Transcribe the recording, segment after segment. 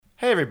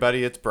Hey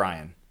everybody, it's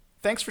Brian.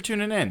 Thanks for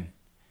tuning in.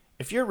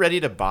 If you're ready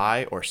to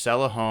buy or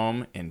sell a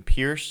home in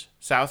Pierce,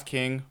 South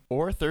King,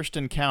 or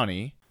Thurston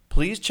County,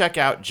 please check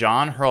out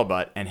John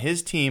Hurlbut and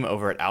his team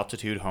over at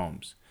Altitude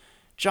Homes.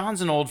 John's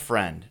an old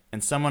friend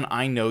and someone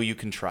I know you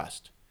can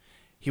trust.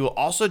 He will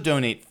also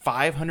donate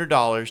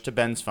 $500 to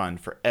Ben's Fund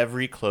for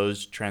every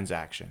closed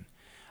transaction.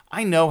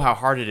 I know how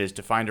hard it is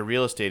to find a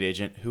real estate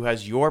agent who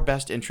has your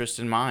best interests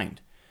in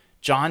mind.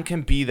 John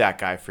can be that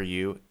guy for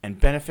you and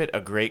benefit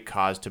a great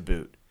cause to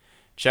boot.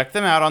 Check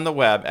them out on the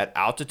web at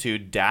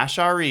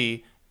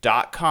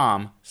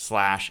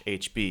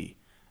altitude-re.com/HB.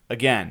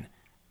 Again,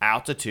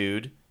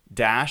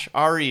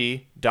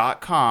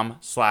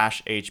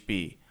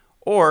 altitude-re.com/HB.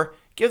 Or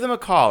give them a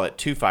call at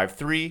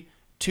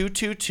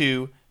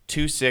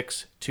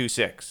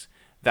 253-222-2626.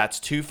 That's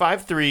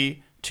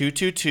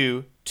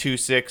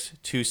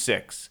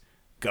 253-222-2626.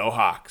 Go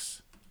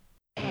Hawks!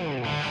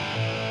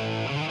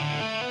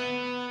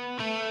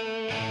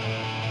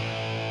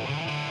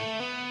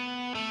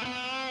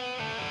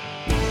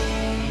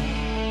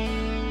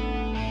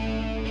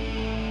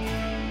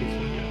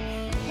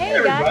 Hey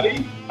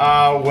everybody,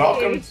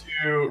 welcome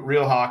to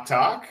Real Hawk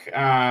Talk.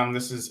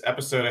 This is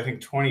episode, I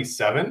think,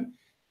 27.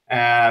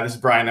 This is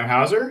Brian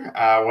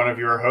Nemhauser, one of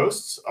your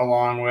hosts,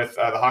 along with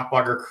the Hawk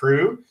Blogger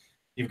crew.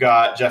 You've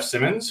got Jeff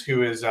Simmons,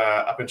 who is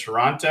up in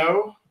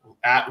Toronto,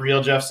 at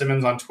Real Jeff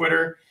Simmons on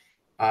Twitter.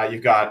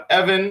 You've got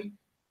Evan,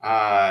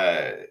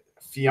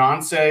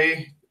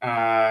 fiance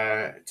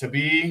to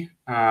be,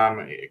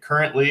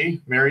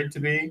 currently married to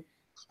be.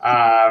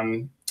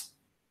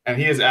 And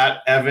he is at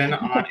Evan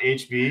on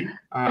HB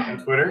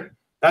on Twitter.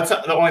 That's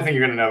the only thing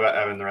you're going to know about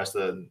Evan. The rest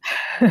of the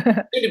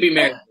Good to be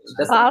married.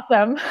 That's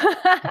awesome.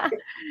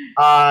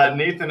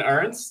 Nathan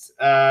Ernst,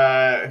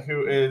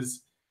 who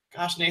is,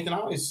 gosh, Nathan,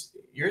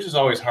 yours is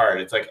always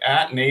hard. It's like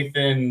at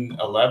Nathan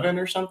 11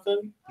 or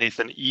something.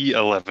 Nathan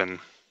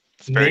E11.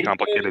 It's very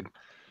complicated.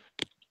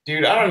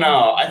 Dude, I don't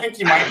know. I think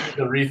you might need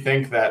to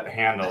rethink that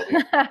handle.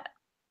 It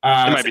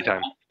might be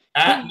time.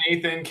 At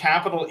Nathan,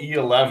 capital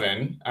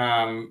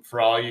E11,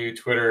 for all you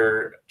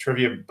Twitter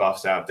trivia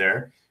buffs out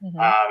there.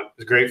 It's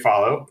a great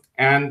follow.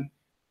 And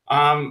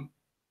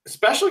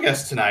special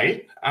guest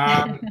tonight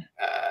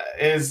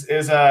is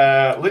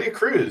Lydia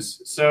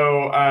Cruz.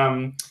 So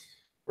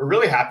we're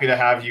really happy to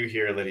have you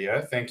here,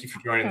 Lydia. Thank you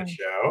for joining the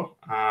show.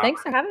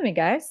 Thanks for having me,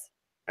 guys.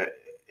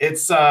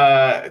 It's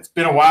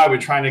been a while. We're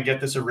trying to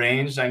get this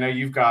arranged. I know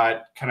you've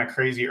got kind of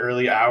crazy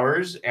early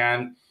hours,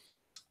 and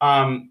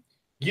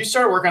you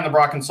started working on the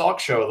Brock and Salk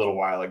show a little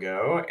while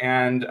ago,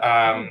 and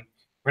we're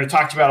going to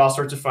talk to you about all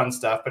sorts of fun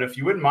stuff. But if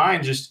you wouldn't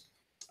mind, just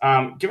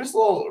give us a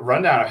little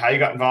rundown of how you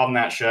got involved in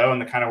that show and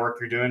the kind of work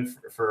you're doing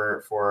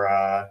for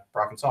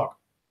Brock and Salk.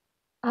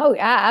 Oh,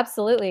 yeah,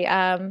 absolutely.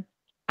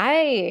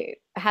 I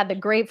had the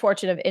great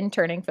fortune of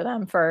interning for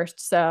them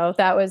first. So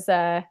that was,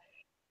 I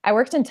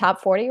worked in Top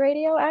 40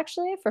 radio,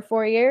 actually, for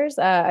 4 years.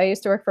 I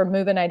used to work for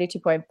Move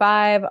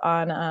 92.5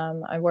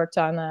 I worked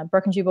on the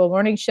Brook and Jubal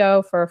Morning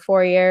Show for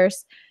 4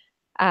 years.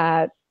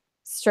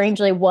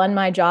 Strangely won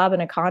my job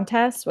in a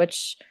contest,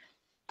 which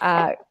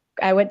I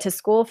went to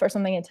school for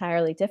something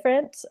entirely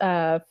different,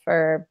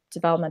 for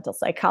developmental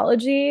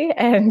psychology,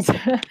 and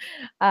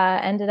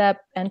ended up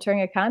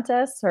entering a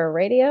contest for a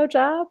radio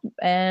job,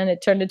 and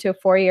it turned into a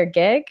 4-year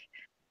gig.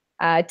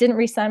 Didn't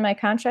re-sign my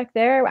contract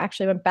there.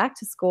 Actually went back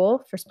to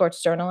school for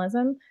sports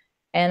journalism,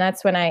 and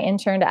that's when I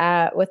interned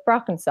with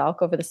Brock and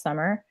Salk over the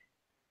summer,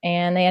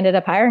 and they ended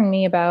up hiring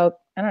me about,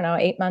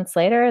 8 months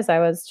later as I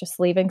was just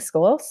leaving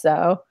school.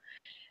 So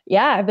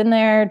yeah, I've been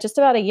there just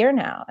about a year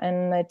now,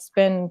 and it's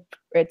been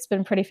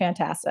pretty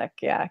fantastic.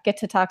 Yeah. Get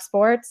to talk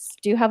sports,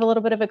 do have a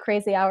little bit of a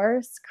crazy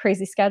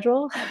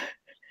schedule,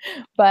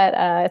 but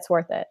it's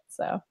worth it.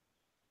 So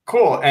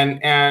cool.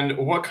 And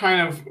what kind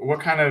of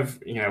work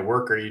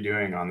are you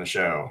doing on the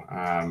show?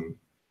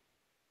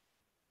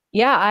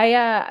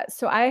 Yeah,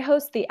 so I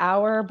host the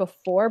hour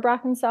before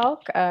Brock and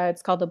Salk.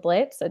 It's called The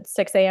Blitz. It's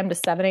 6 a.m. to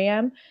 7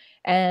 a.m.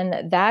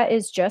 And that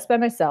is just by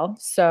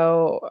myself.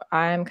 So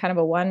I'm kind of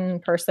a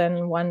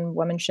one-person,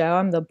 one-woman show.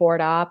 I'm the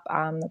board op,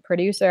 I'm the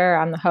producer,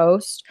 I'm the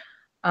host.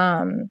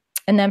 And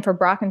then for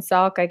Brock and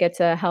Salk, I get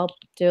to help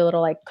do a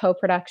little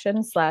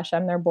co-production /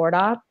 I'm their board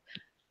op.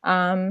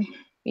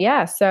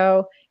 Yeah,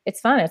 so it's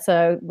fun. It's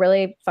a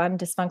really fun,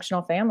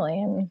 dysfunctional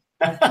family, and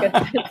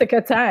it's a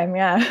good time.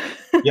 Yeah.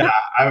 Yeah,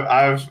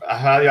 I've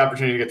had the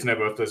opportunity to get to know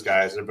both those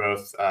guys. They're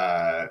both,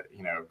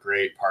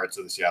 great parts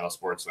of the Seattle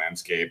sports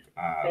landscape.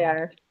 They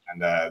are.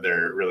 And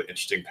they're really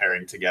interesting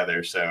pairing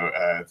together. So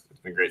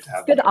it's been great to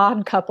have them. Good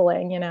odd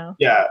coupling, Yeah.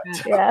 Yeah.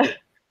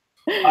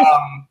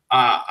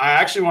 I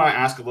actually want to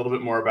ask a little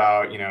bit more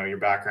about, your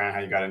background,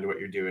 how you got into what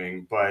you're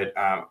doing. But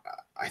I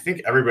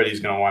think everybody's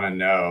going to want to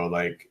know,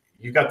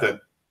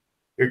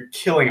 you're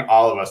killing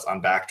all of us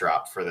on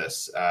Backdrop for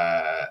this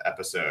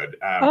episode.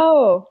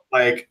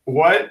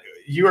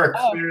 You are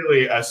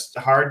clearly a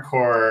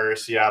hardcore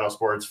Seattle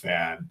sports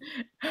fan.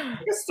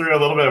 Take us through a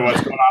little bit of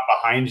what's going on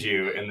behind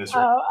you in this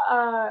room.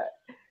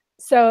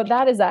 So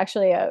that is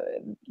actually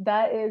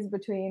that is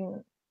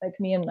between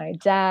me and my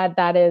dad.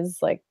 That is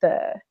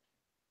the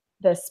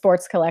the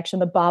sports collection,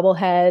 the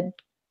bobblehead.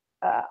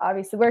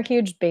 Obviously, we're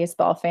huge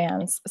baseball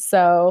fans.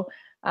 So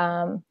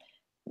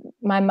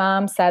my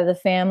mom's side of the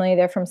family,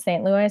 they're from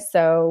St. Louis.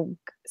 So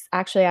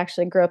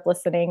actually grew up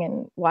listening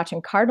and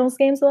watching Cardinals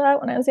games a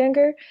lot when I was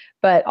younger,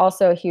 but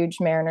also a huge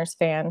Mariners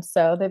fan.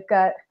 So we've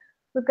got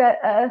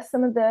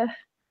some of the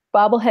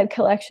bobblehead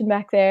collection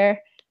back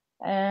there.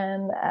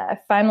 And I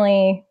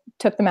finally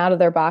took them out of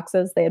their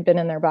boxes. They had been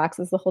in their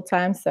boxes the whole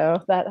time.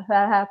 So that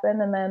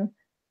happened. And then,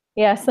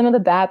 yeah, some of the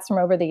bats from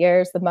over the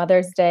years, the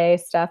Mother's Day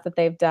stuff that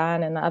they've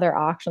done and the other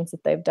auctions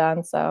that they've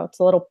done. So it's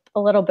a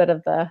little bit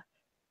of the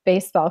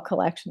baseball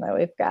collection that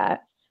we've got.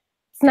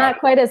 It's not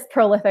quite as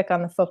prolific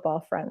on the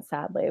football front,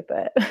 sadly,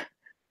 but.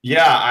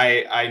 Yeah,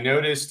 I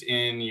noticed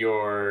in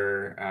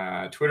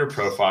your Twitter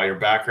profile, your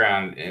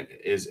background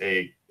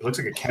it looks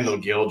like a Kendall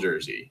Gill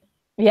jersey.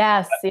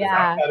 Yes, Is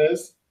that what that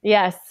is?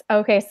 Yes.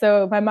 Okay.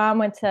 So my mom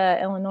went to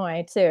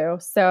Illinois too.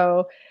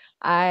 So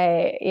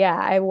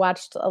I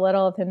watched a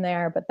little of him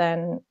there, but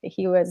then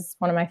he was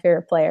one of my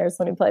favorite players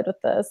when he played with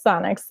the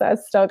Sonics. So I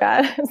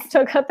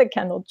still got the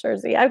Kendall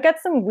jersey. I've got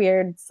some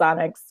weird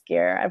Sonics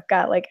gear.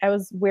 I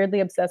was weirdly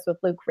obsessed with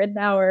Luke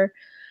Ridnour.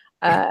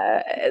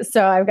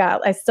 So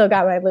I still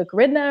got my Luke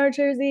Ridnour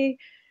jersey.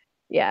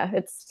 Yeah.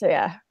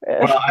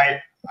 Well,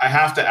 I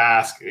have to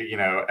ask,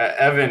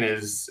 Evan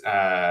is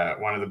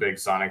one of the big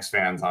Sonics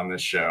fans on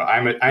this show.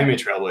 I'm a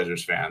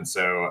Trailblazers fan,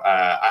 so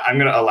I'm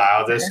going to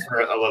allow this for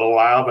a little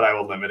while, but I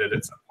will limit it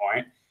at some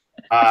point.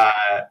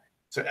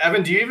 So,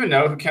 Evan, do you even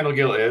know who Kendall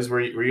Gill is?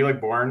 Were you like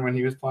born when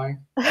he was playing?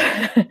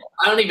 I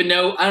don't even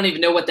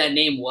know what that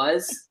name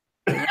was.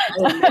 I have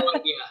no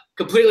idea.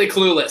 Completely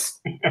clueless.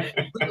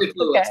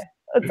 Okay.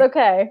 It's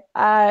okay.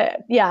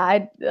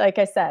 Like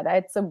I said, I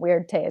had some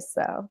weird taste,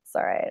 so it's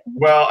all right.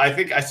 Well, I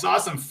think I saw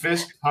some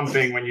fist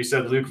pumping when you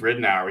said Luke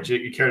Ridnour. Would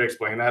you care to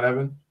explain that,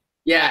 Evan?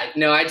 Yeah,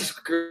 no, I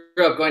just grew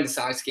up going to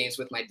Sox games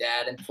with my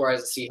dad, and before I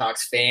was a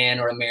Seahawks fan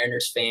or a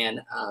Mariners fan,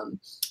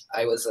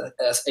 I was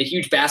a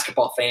huge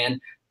basketball fan,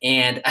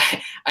 and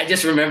I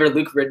just remember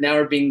Luke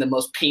Ridnour being the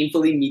most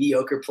painfully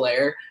mediocre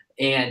player,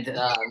 and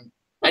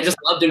I just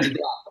loved him to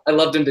death. I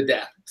loved him to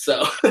death.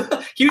 So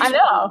huge fan.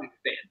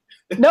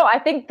 No, I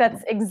think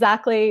that's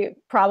exactly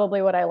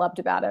probably what I loved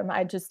about him.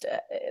 I just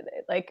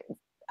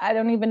I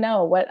don't even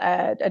know what,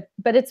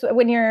 but it's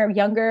when you're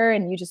younger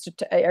and you just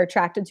are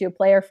attracted to a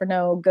player for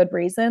no good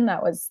reason.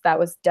 That was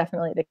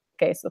definitely the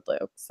case with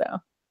Luke. So.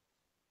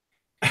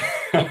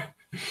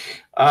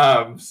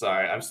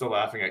 Sorry, I'm still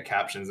laughing at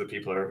captions that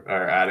people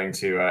are adding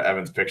to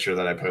Evan's picture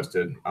that I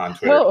posted on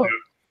Twitter.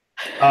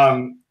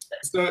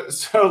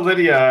 So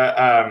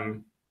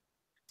Lydia,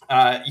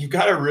 you've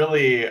got a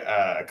really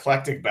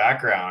eclectic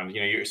background.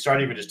 You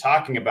started even just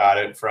talking about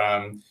it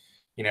from,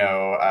 you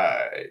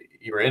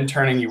were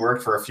interning, you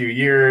worked for a few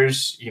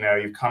years,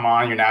 you've come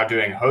on, you're now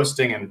doing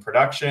hosting and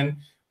production,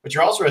 but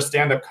you're also a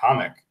stand-up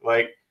comic.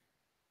 Like,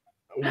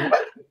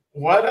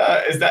 what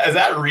is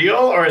that real,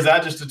 or is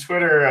that just a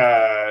Twitter,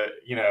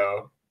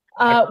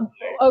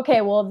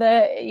 Okay, well,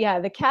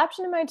 the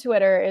caption in my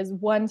Twitter is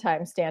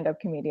one-time stand-up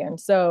comedian,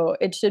 so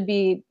it should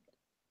be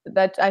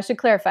that I should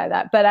clarify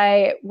that. But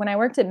when I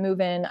worked at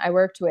Move In, I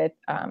worked with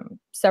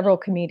several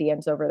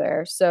comedians over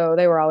there. So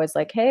they were always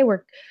like, hey,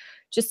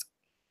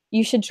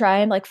 you should try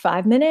in like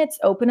 5 minutes,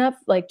 open up,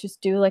 like just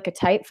do like a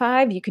type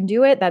 5. You can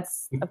do it.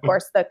 That's of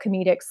course the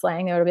comedic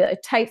slang. It would be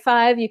like type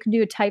 5. You can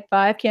do a type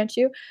 5, can't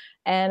you?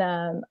 And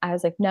I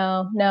was like,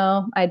 no,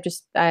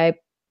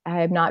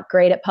 I'm not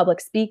great at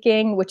public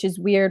speaking, which is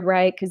weird,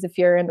 right? Because if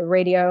you're in the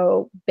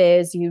radio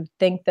biz, you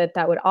think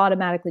that would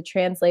automatically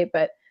translate,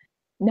 but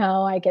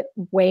no, I get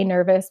way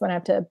nervous when I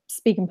have to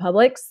speak in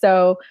public.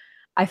 So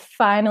I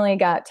finally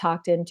got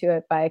talked into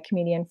it by a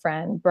comedian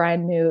friend,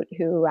 Brian Moot,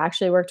 who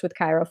actually worked with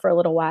Cairo for a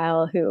little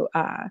while, who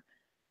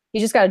he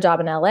just got a job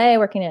in LA,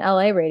 working in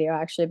LA radio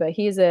actually, but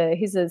he's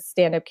a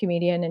stand-up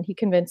comedian, and he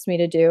convinced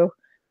me to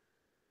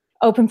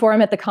open for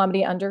him at the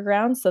Comedy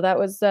Underground. So that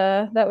was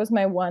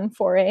my one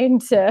foray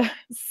into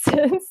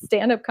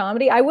stand-up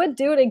comedy. I would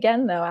do it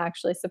again though,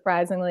 actually,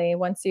 surprisingly,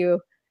 once you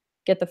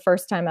get the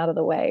first time out of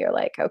the way, you're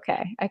like,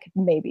 okay, I could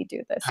maybe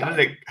do this. How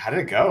did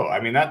it go? I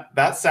mean,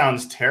 that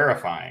sounds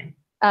terrifying.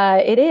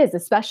 It is,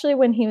 especially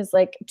when he was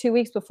like 2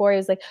 weeks before, he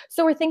was like,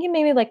 so we're thinking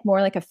maybe like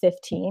more like a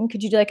 15.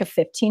 Could you do like a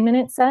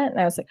 15-minute set?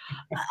 And I was like,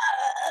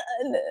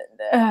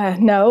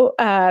 no.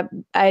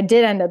 I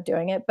did end up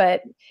doing it,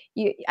 but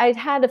I'd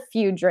had a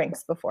few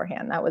drinks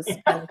beforehand. That was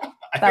I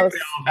think we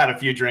all had a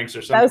few drinks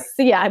or something.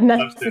 That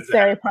was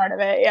necessary part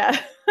of it. Yeah.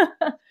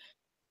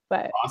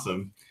 But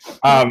awesome.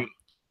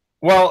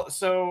 Well,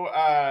 so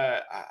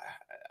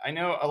I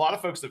know a lot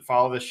of folks that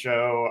follow this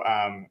show,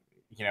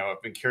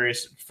 have been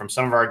curious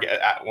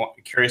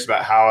curious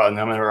about how a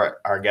number of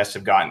our guests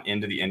have gotten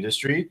into the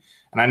industry.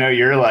 And I know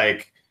you're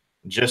like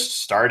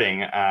just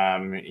starting,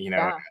 as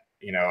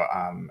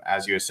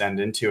you ascend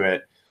into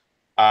it.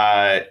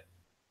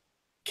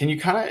 Can you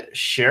kind of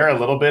share a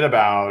little bit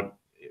about,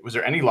 was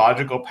there any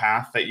logical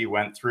path that you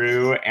went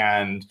through,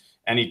 and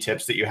any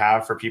tips that you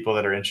have for people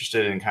that are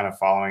interested in kind of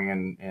following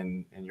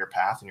in your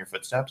path and your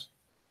footsteps?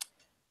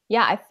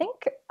 Yeah, I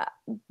think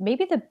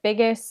maybe the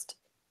biggest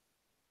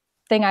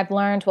thing I've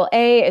learned, well,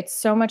 it's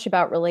so much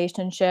about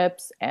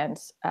relationships, and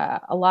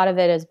a lot of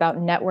it is about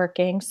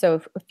networking.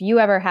 So if you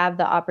ever have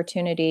the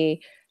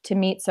opportunity to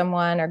meet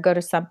someone or go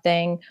to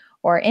something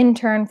or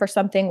intern for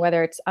something,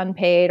 whether it's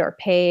unpaid or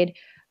paid,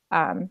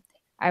 um,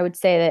 I would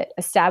say that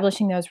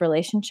establishing those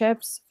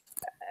relationships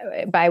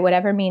by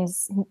whatever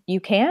means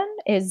you can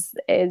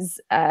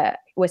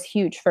was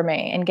huge for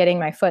me, and getting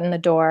my foot in the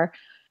door.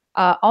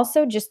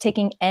 Also, just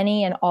taking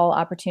any and all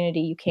opportunity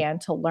you can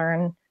to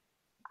learn.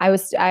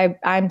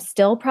 I'm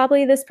still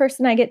probably this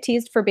person. I get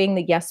teased for being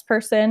the yes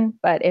person,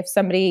 but if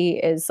somebody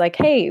is like,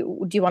 "Hey,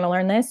 do you want to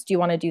learn this? Do you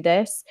want to do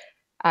this?"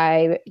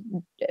 I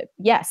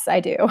Yes, I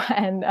do.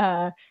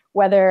 And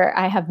whether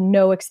I have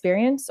no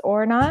experience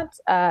or not,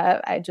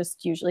 I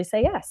just usually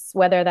say yes.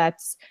 Whether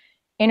that's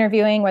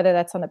interviewing, whether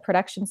that's on the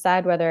production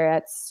side, whether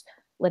it's,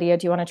 "Lydia,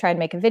 do you want to try and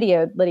make a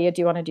video? Lydia, do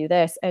you want to do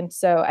this?" And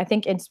so I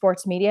think in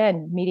sports media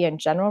and media in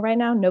general right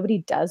now,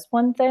 nobody does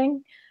one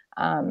thing.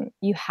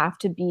 You have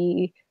to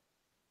be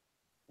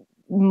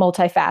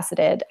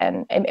multifaceted.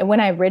 And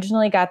when I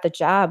originally got the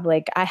job,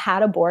 like, I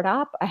had a board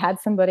op. I had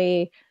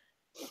somebody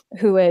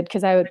who would,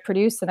 because I would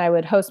produce and I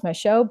would host my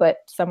show, but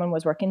someone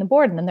was working the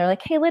board. And then they're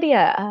like, "Hey,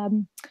 Lydia,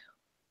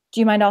 do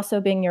you mind also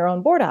being your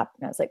own board op?"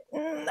 And I was like,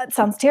 that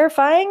sounds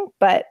terrifying,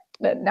 but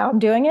now I'm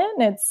doing it,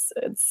 and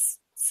it's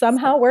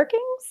somehow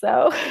working.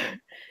 So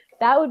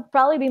that would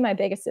probably be my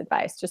biggest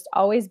advice. Just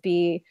always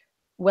be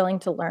willing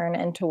to learn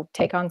and to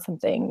take on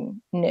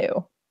something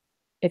new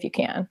if you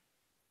can.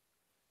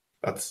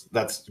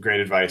 That's great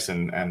advice,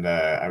 and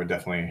I would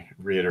definitely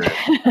reiterate.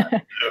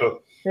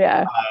 So,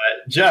 Yeah.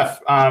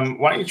 Jeff, why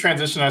don't you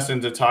transition us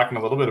into talking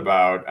a little bit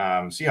about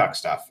Seahawks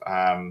stuff?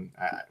 I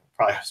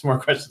probably have some more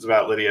questions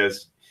about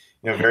Lydia's,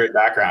 varied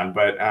background,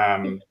 but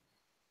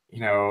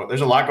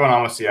there's a lot going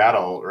on with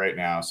Seattle right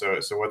now. So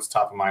what's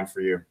top of mind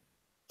for you?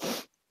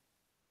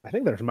 I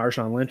think there's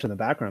Marshawn Lynch in the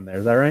background there.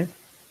 Is that right?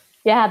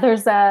 Yeah,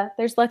 there's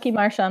lucky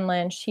Marshawn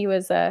Lynch.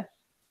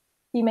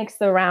 He makes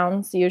the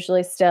rounds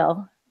usually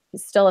still.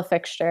 He's still a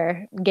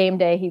fixture. Game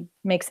day, he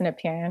makes an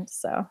appearance.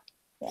 So,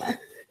 yeah.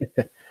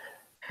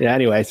 Yeah.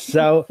 Anyway,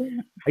 so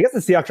I guess the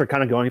Seahawks are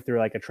kind of going through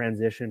like a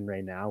transition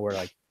right now, where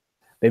like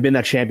they've been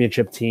that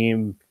championship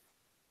team.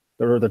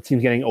 The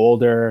team's getting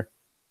older.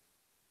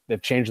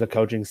 They've changed the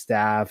coaching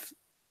staff.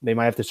 They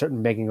might have to start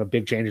making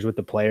big changes with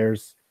the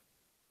players.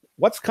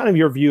 What's kind of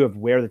your view of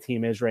where the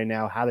team is right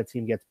now, how the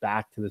team gets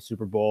back to the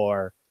Super Bowl,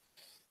 or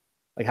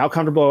like how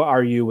comfortable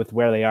are you with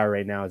where they are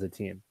right now as a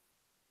team?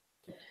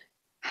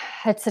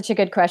 That's such a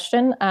good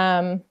question.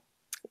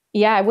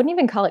 Yeah, I wouldn't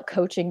even call it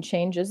coaching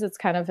changes. It's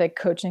kind of a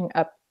coaching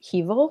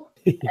upheaval.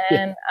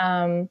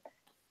 And,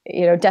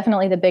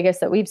 definitely the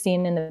biggest that we've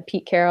seen in the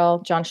Pete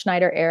Carroll, John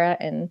Schneider era.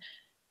 And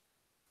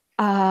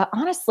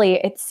honestly,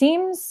 it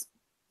seems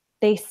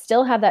they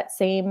still have that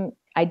same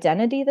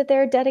identity that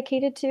they're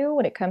dedicated to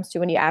when it comes to,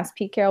 when you ask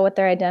Pete Carroll what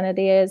their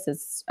identity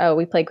is, "Oh,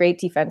 we play great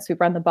defense. We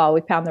run the ball,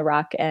 we pound the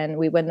rock, and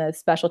we win the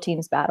special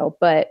teams battle."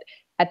 But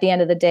at the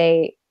end of the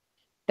day,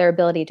 their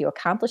ability to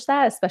accomplish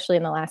that, especially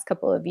in the last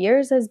couple of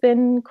years, has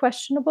been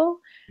questionable.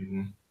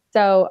 Mm-hmm.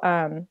 So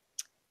I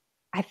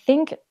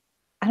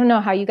don't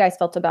know how you guys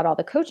felt about all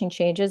the coaching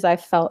changes. I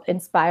felt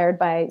inspired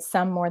by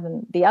some more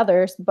than the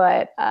others,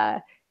 but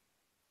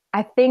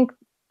I think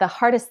the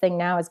hardest thing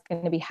now is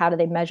going to be, how do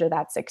they measure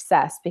that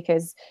success?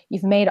 Because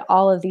you've made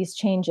all of these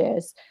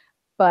changes,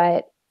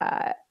 but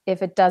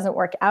if it doesn't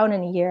work out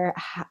in a year,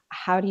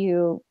 how do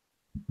you,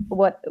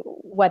 what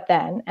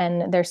then?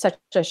 And there's such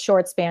a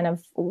short span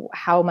of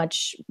how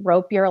much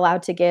rope you're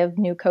allowed to give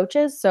new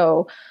coaches.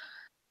 So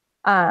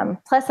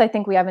plus I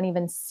think we haven't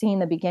even seen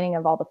the beginning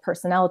of all the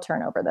personnel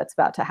turnover that's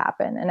about to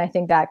happen. And I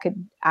think that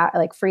could,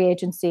 like, free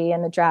agency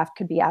and the draft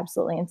could be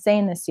absolutely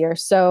insane this year.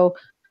 So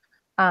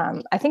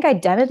I think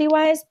identity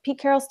wise, Pete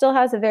Carroll still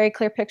has a very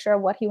clear picture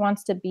of what he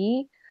wants to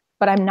be,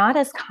 but I'm not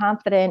as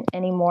confident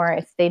anymore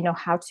if they know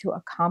how to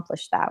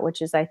accomplish that,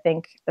 which is, I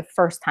think, the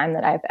first time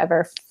that I've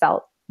ever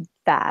felt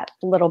that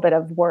little bit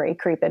of worry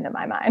creep into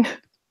my mind.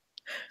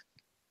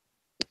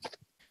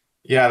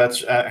 Yeah,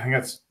 I think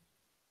that's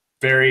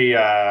very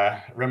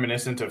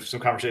reminiscent of some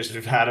conversations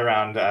we've had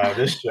around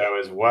this show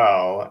as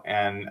well.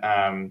 And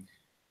I'm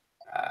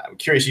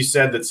curious, you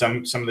said that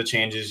some of the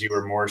changes you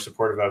were more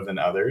supportive of than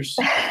others.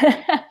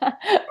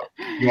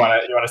 You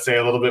want to say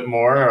a little bit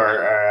more,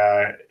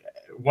 or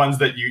ones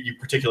that you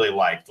particularly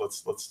liked?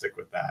 Let's stick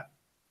with that.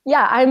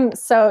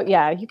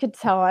 Yeah, you could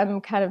tell I'm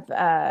kind of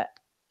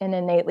an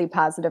innately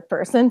positive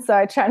person, so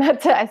I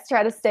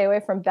try to stay away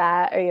from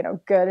bad,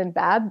 good and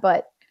bad.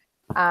 But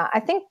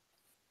I think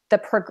the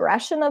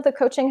progression of the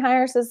coaching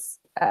hires is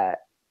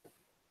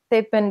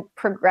they've been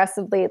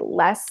progressively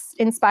less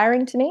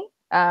inspiring to me.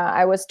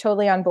 I was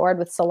totally on board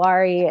with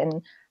Solari,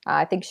 and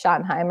I think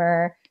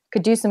Schottenheimer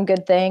could do some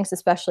good things,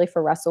 especially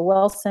for Russell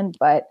Wilson.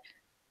 But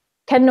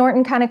Ken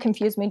Norton kind of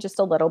confused me just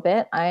a little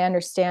bit. I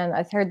understand.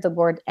 I've heard the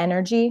word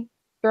energy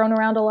thrown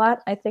around a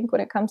lot, I think,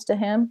 when it comes to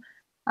him.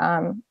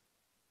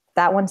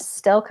 That one's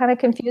still kind of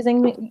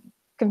confusing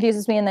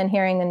confuses me. And then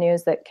hearing the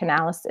news that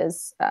Canales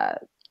is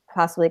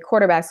possibly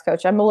quarterback's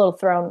coach, I'm a little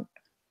thrown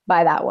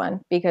by that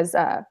one because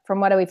from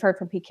what we've heard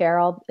from Pete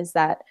Carroll is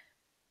that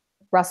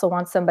Russell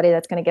wants somebody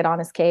that's going to get on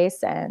his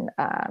case and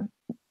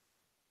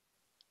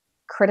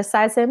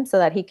criticize him so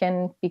that he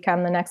can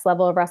become the next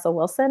level of Russell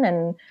Wilson,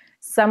 and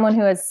someone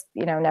who has,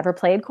 never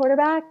played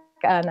quarterback,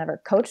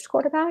 never coached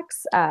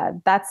quarterbacks.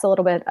 That's a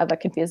little bit of a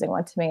confusing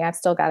one to me. I've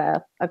still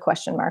got a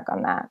question mark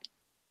on that.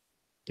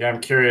 Yeah,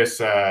 I'm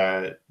curious,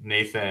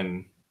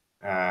 Nathan,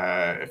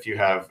 if you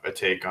have a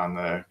take on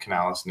the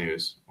Canales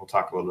news. We'll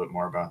talk a little bit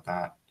more about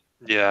that.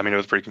 Yeah, I mean, it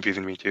was pretty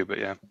confusing to me too, but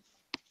yeah.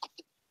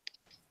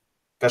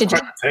 That's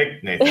quite a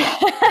take, Nathan.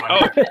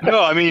 Oh,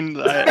 no, I mean...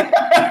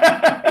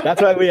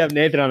 That's why we have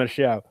Nathan on the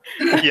show.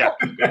 Yeah.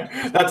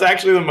 That's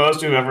actually the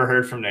most we've ever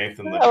heard from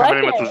Nathan. Coming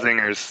in with the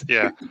zingers,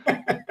 yeah.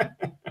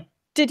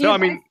 Did you? No, I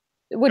mean...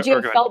 Would you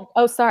have felt?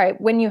 Oh, sorry.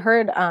 When you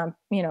heard,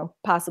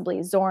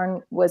 possibly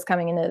Zorn was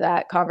coming into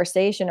that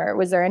conversation, or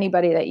was there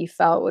anybody that you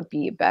felt would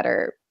be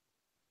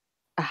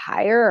a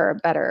hire or a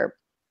better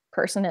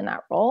person in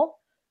that role?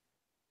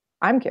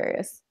 I'm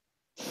curious.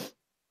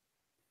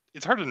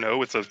 It's hard to know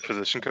with those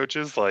position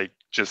coaches, like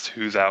just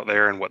who's out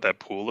there and what that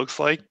pool looks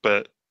like.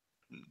 But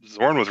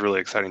Zorn was really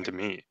exciting to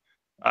me.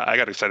 I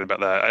got excited about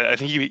that. I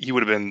think he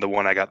would have been the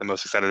one I got the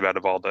most excited about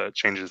of all the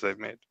changes they've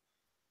made.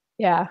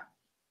 Yeah.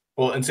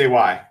 Well, and say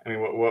why. I mean,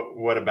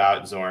 what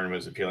about Zorn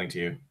was appealing to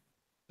you?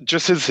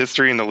 Just his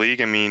history in the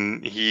league. I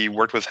mean, he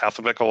worked with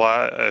Hasselbeck a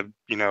lot.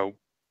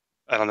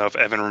 I don't know if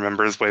Evan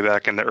remembers way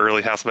back in the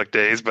early Hasselbeck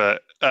days,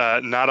 but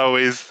not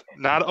always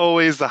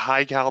the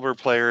high caliber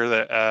player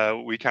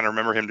that we kind of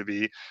remember him to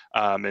be.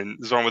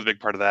 And Zorn was a big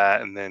part of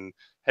that. And then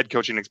head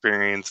coaching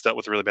experience, dealt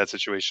with a really bad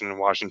situation in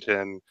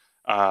Washington,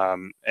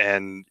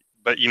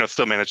 but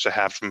still managed to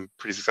have some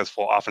pretty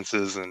successful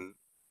offenses, and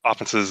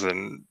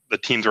the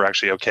teams were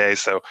actually okay.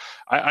 So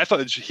I thought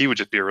that he would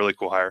just be a really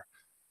cool hire.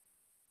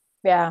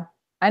 Yeah,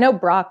 I know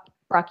Brock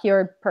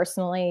Yord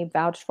personally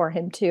vouched for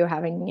him too,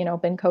 having,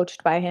 been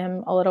coached by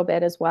him a little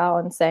bit as well,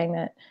 and saying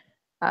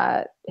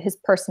that his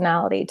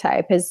personality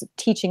type, his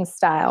teaching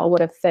style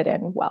would have fit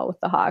in well with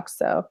the Hawks.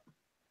 So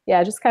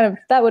yeah, just kind of,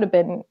 that would have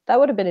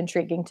been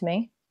intriguing to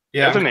me.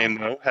 Yeah. That's a name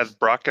though. Has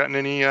Brock gotten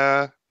any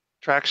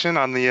traction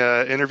on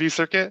the interview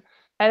circuit?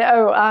 I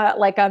know,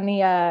 like on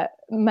the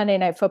Monday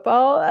Night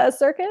Football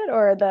circuit,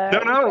 or the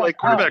like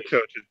quarterback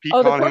coaches. The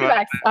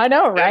quarterbacks. I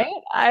know, right?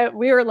 Yeah.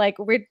 We were like,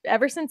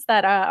 ever since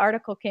that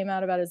article came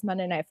out about his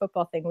Monday Night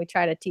Football thing, we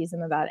try to tease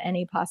him about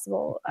any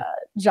possible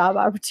job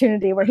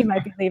opportunity where he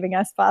might be leaving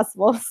us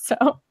possible.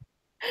 So,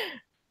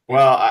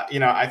 well,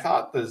 I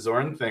thought the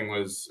Zorn thing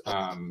was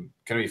going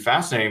to be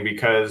fascinating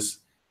because,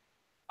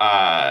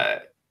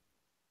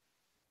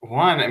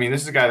 one, I mean,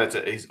 this is a guy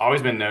he's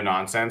always been no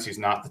nonsense. He's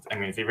not. I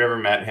mean, if you've ever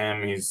met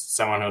him, he's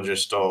someone who'll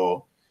just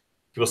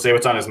people say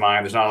what's on his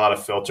mind. There's not a lot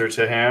of filter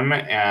to him,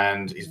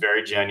 and he's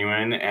very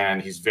genuine,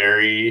 and he's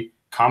very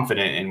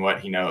confident in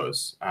what he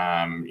knows.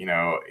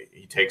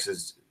 He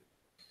takes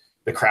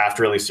the craft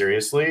really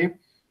seriously,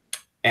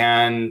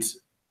 and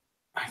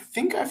I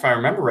think if I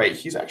remember right,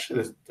 he's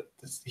actually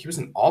he was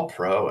an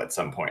All-Pro at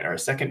some point, or a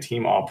second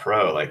team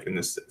All-Pro, like in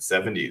the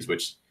 70s,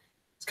 which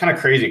is kind of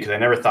crazy because I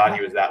never thought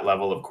he was that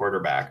level of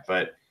quarterback.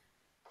 But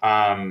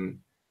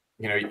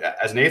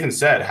as Nathan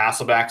said,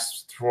 Hasselbeck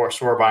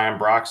swore by him,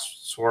 Brock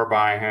swore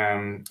by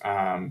him.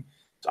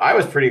 So I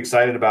was pretty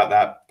excited about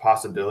that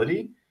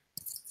possibility.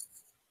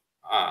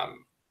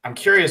 I'm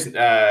curious,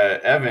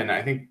 Evan,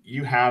 I think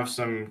you have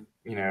some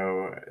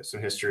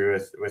history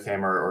with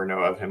him or know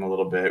of him a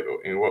little bit.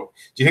 Do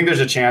you think there's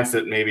a chance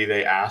that maybe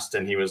they asked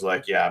and he was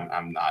like, yeah,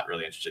 I'm not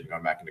really interested in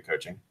going back into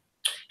coaching?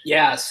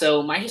 Yeah.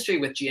 So my history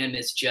with Jim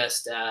is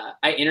just,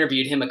 I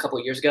interviewed him a couple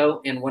of years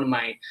ago, and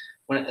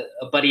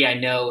a buddy I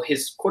know,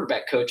 his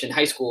quarterback coach in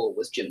high school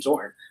was Jim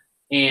Zorn,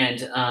 and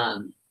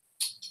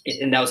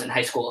that was in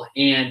high school.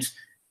 And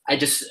I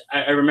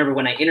remember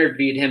when I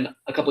interviewed him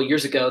a couple of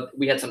years ago,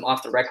 we had some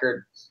off the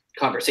record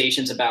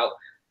conversations about,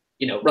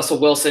 Russell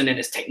Wilson and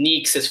his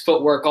techniques, his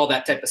footwork, all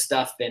that type of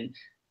stuff. And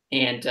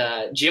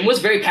Jim was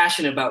very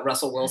passionate about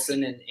Russell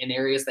Wilson and in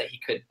areas that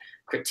he could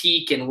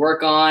critique and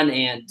work on.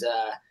 And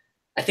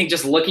I think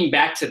just looking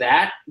back to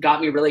that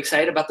got me really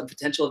excited about the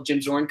potential of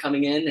Jim Zorn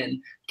coming in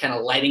and kind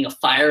of lighting a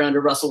fire under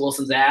Russell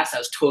Wilson's ass. I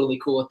was totally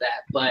cool with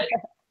that. But,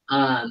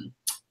 I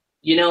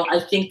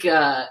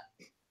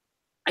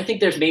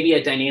think there's maybe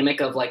a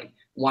dynamic of like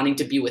wanting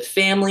to be with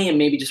family and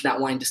maybe just not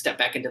wanting to step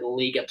back into the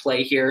league at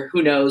play here.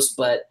 Who knows?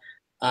 But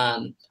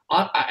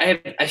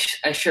I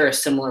share a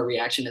similar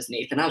reaction as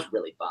Nathan. I was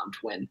really bummed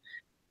when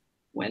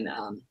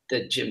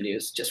the Jim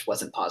news just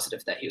wasn't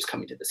positive that he was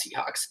coming to the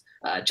Seahawks,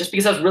 just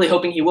because I was really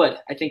hoping he would.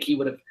 I think he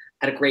would have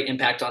had a great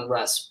impact on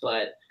Russ,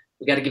 but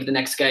we got to give the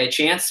next guy a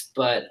chance.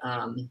 But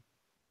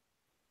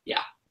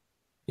yeah.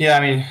 Yeah,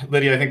 I mean,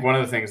 Lydia, I think one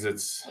of the things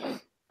that's,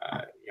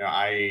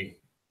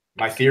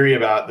 my theory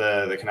about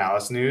the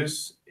Canales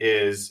news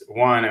is,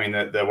 one, I mean,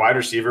 the wide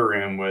receiver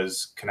room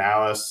was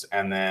Canales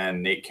and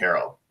then Nate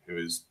Carroll, who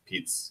is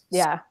Pete's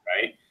son,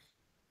 right?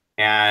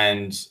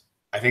 And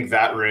I think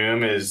that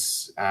room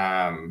is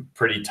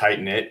pretty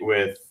tight knit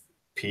with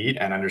Pete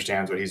and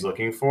understands what he's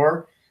looking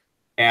for.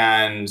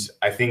 And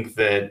I think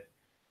that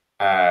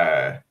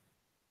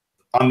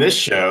on this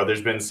show,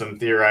 there's been some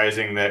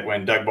theorizing that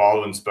when Doug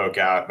Baldwin spoke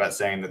out about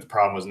saying that the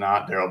problem was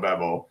not Darrell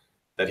Bevell,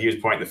 that he was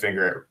pointing the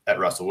finger at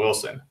Russell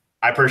Wilson.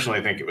 I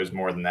personally think it was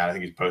more than that. I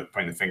think he's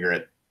pointing the finger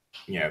at,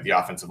 the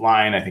offensive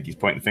line. I think he's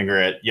pointing the finger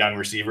at young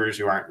receivers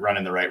who aren't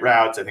running the right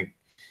routes. I think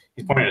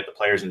he's pointing at the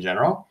players in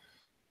general.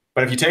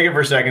 But if you take it for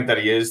a second that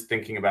he is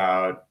thinking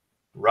about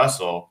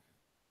Russell,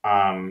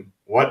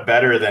 what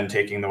better than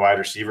taking the wide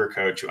receiver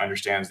coach who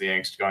understands the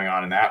angst going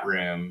on in that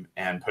room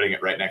and putting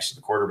it right next to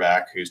the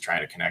quarterback who's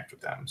trying to connect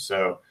with them.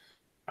 So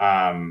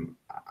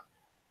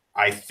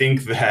I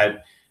think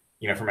that,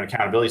 from an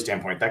accountability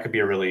standpoint, that could be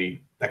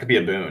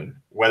a boon.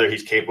 Whether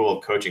he's capable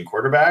of coaching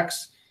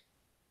quarterbacks,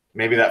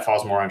 maybe that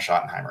falls more on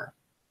Schottenheimer,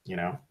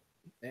 Yeah.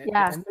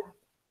 And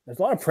there's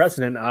a lot of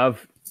precedent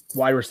of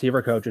wide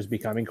receiver coaches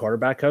becoming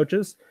quarterback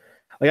coaches.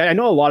 Like, I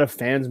know a lot of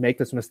fans make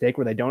this mistake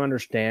where they don't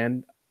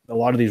understand a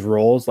lot of these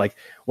roles. Like,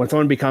 when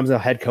someone becomes a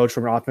head coach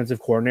from an offensive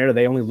coordinator,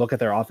 they only look at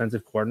their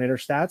offensive coordinator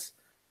stats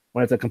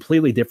when it's a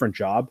completely different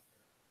job.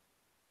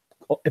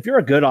 If you're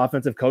a good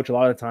offensive coach, a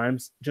lot of the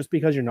times, just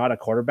because you're not a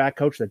quarterback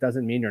coach, that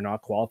doesn't mean you're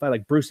not qualified.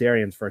 Like Bruce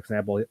Arians, for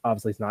example,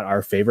 obviously is not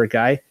our favorite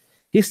guy.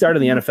 He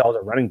started in the NFL as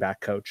a running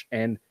back coach.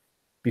 And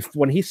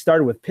when he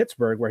started with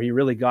Pittsburgh, where he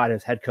really got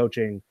his head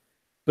coaching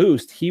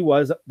boost, he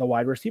was the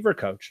wide receiver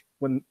coach.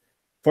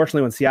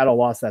 Fortunately, when Seattle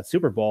lost that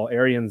Super Bowl,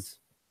 Arians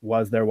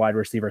was their wide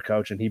receiver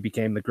coach, and he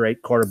became the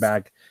great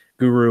quarterback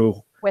guru.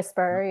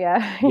 Whisper,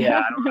 yeah.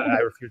 Yeah, I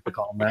refuse to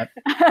call him that.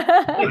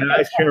 And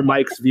I share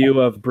Mike's view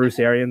of Bruce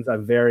Arians.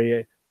 I'm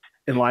very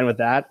in line with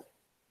that.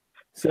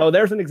 So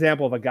there's an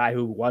example of a guy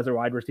who was a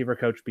wide receiver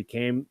coach,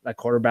 became a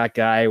quarterback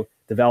guy,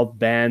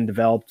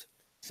 developed.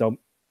 So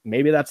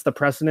maybe that's the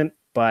precedent,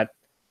 but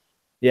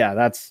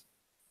yeah,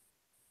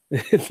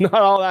 it's not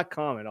all that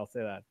common. I'll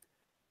say that.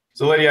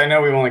 So Lydia, I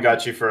know we've only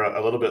got you for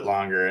a little bit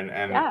longer, and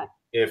Yeah.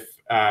 If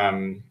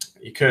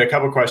you could, a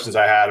couple of questions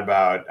I had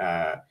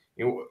about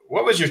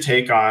what was your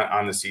take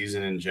on the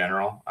season in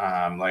general?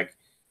 And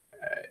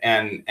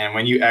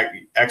when you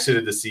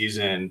exited the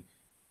season,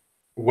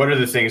 what are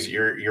the things that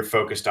you're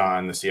focused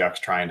on the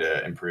Seahawks trying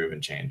to improve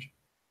and change?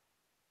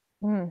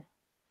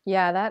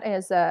 Yeah,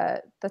 that's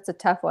a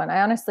tough one.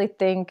 I honestly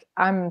think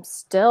I'm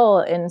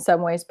still in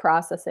some ways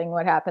processing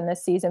what happened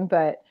this season,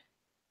 but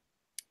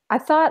I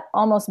thought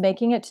almost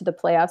making it to the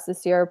playoffs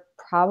this year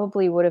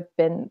probably would have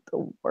been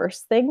the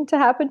worst thing to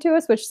happen to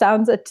us, which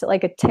sounds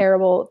like a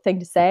terrible thing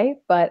to say,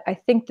 but I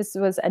think this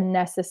was a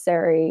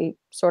necessary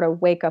sort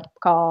of wake up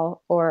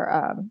call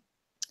or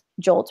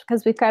jolt,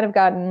 because we've kind of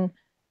gotten,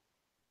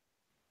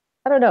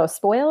 I don't know,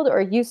 spoiled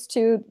or used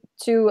to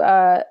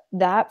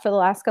that for the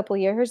last couple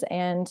of years.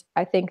 And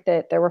I think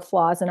that there were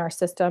flaws in our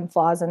system,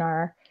 flaws in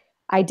our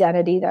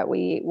identity that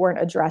we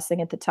weren't addressing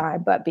at the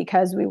time, but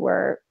because we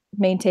were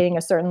maintaining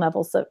a certain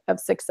levels of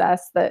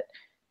success, that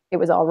it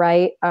was all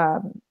right.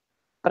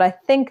 But I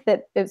think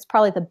that it was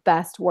probably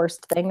the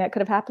worst thing that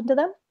could have happened to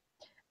them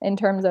in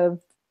terms of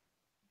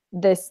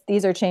this.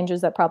 These are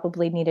changes that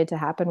probably needed to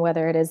happen,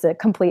 whether it is a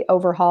complete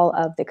overhaul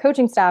of the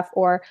coaching staff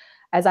or,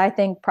 as I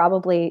think,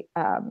 probably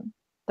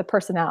the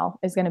personnel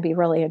is going to be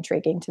really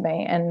intriguing to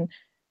me.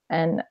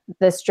 And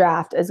this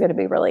draft is going to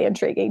be really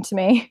intriguing to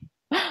me.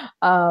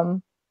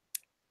 And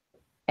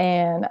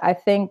I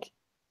think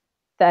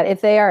that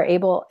if they are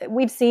able,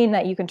 we've seen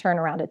that you can turn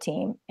around a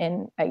team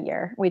in a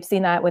year. We've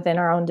seen that within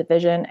our own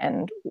division,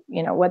 and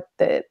what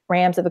the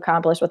Rams have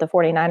accomplished, what the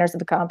 49ers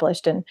have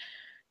accomplished. And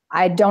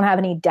I don't have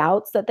any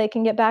doubts that they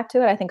can get back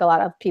to it. I think a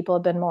lot of people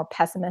have been more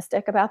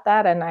pessimistic about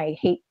that. And I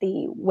hate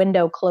the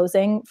window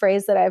closing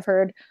phrase that I've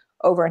heard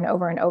over and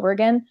over and over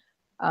again.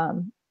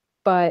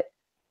 But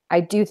I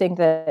do think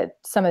that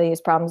some of these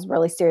problems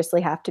really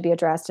seriously have to be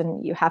addressed,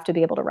 and you have to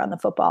be able to run the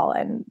football.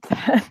 And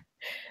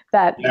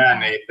that. Yeah,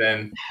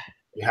 Nathan.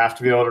 You have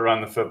to be able to run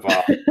the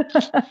football.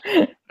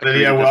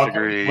 Lydia, welcome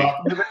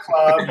to the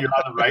club. You're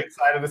on the right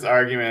side of this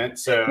argument.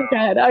 So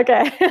good.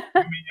 Okay.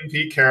 Me and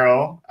Pete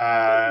Carroll,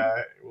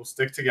 we'll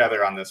stick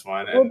together on this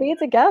one. We'll be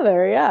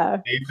together, yeah.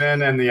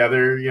 Nathan and the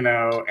other,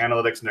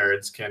 analytics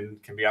nerds can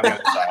be on the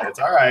other side. It's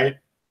all right.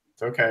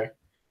 It's okay.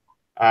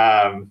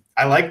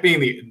 I like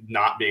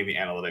not being the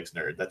analytics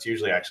nerd. That's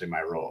usually actually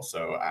my role.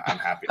 So I'm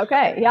happy.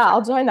 Okay. Yeah,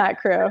 I'll join that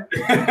crew.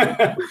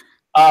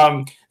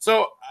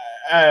 So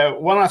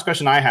one last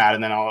question I had,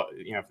 and then I'll,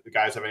 if the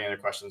guys have any other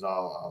questions,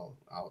 I'll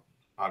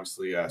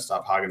obviously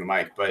stop hogging the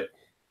mic. But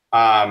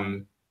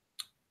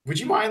would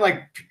you mind,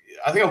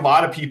 I think a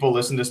lot of people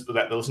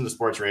that listen to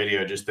sports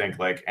radio just think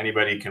like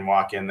anybody can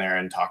walk in there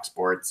and talk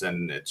sports,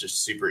 and it's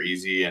just super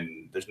easy,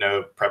 and there's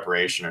no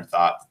preparation or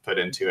thought put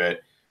into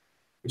it.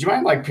 Would you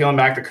mind peeling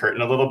back the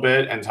curtain a little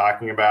bit and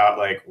talking about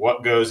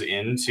what goes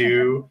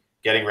into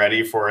getting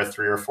ready for a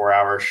 3 or 4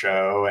 hour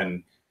show,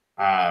 and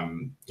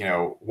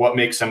what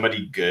makes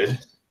somebody good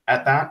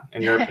at that,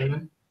 in your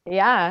opinion?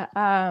 Yeah.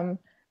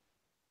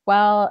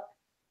 Well,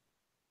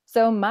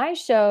 So my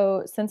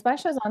show, since my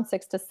show's on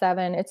 6 to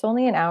 7, it's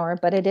only an hour,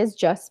 but it is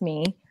just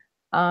me.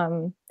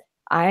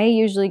 I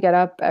usually get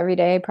up every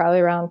day, probably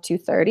around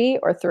 2:30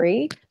 or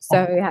 3.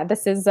 So yeah,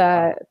 this is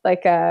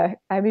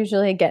I'm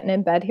usually getting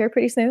in bed here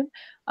pretty soon.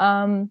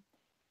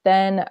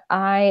 Then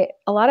a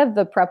lot of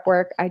the prep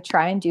work I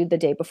try and do the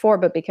day before,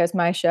 but because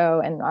my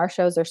show and our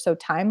shows are so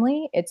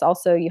timely, it's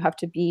also, you have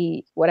to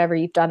be, whatever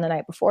you've done the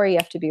night before, you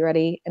have to be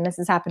ready. And this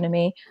has happened to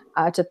me,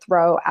 to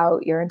throw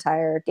out your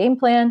entire game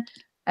plan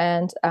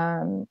and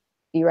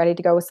be ready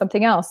to go with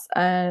something else.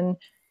 And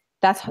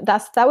that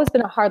was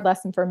been a hard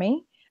lesson for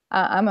me.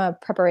 I'm a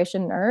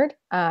preparation nerd.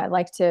 I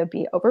like to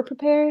be over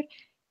prepared.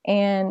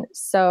 And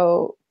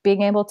so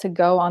being able to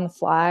go on the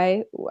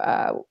fly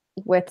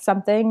with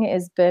something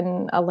has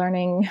been a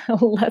learning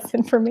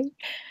lesson for me.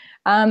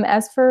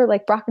 As for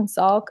like Brock and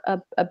Salk,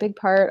 a big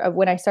part of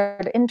when I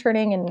started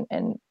interning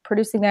and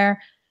producing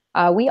there,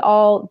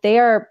 they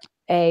are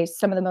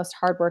some of the most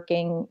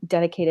hardworking,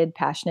 dedicated,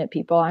 passionate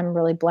people. I'm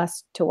really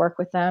blessed to work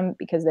with them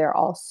because they're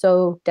all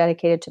so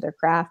dedicated to their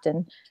craft.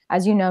 And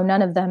as you know,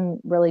 none of them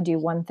really do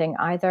one thing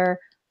either.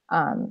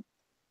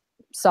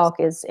 Salk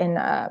is in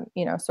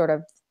sort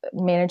of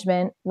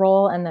management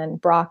role, and then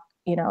Brock,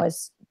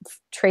 is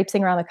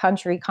traipsing around the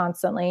country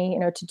constantly,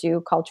 to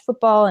do college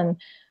football and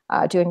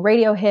doing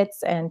radio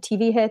hits and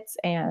TV hits.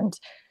 And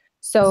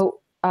so,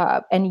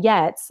 and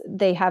yet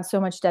they have so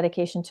much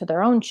dedication to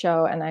their own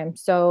show. And I'm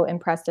so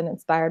impressed and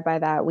inspired by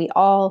that. We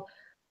all,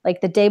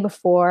 like the day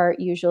before,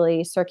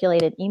 usually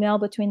circulate an email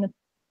between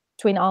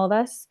all of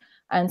us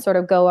and sort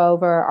of go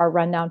over our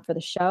rundown for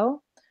the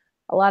show.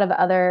 A lot of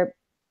other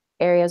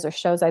areas or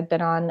shows I've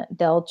been on,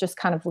 they'll just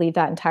kind of leave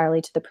that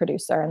entirely to the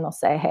producer, and they'll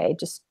say, hey,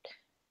 just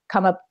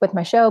come up with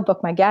my show,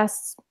 book my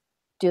guests,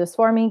 do this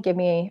for me, give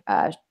me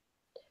a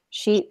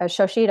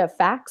show sheet of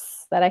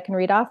facts that I can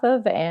read off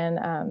of.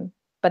 And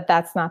but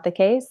that's not the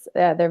case.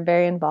 They're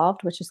very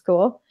involved, which is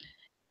cool.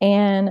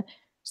 And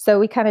so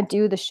we kind of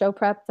do the show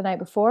prep the night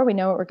before. We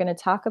know what we're going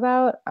to talk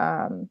about.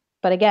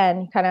 But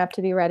again, you kind of have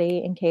to be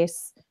ready in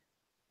case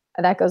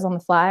that goes on the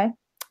fly.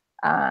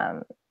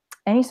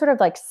 Any sort of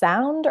like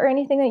sound or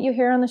anything that you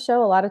hear on the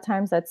show, a lot of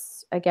times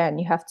that's, again,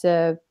 you have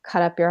to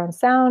cut up your own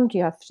sound.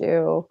 You have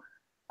to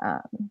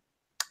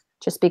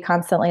just be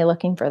constantly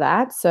looking for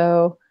that.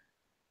 So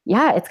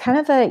yeah, it's kind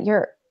of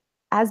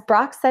as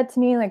Brock said to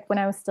me, like when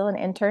I was still an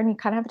intern, you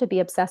kind of have to be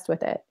obsessed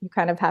with it. You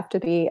kind of have to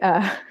be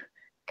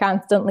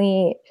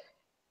constantly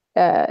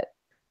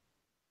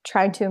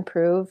trying to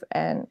improve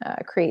and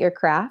create your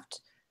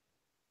craft,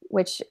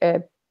 which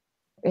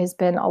has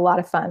been a lot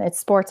of fun. It's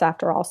sports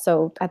after all.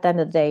 So at the end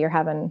of the day, you're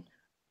having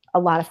a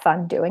lot of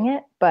fun doing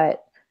it,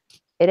 but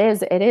it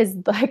is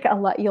like a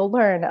lot you'll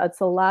learn. It's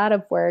a lot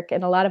of work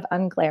and a lot of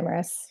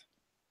unglamorous,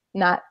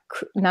 not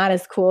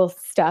as cool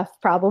stuff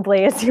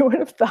probably as you would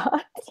have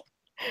thought.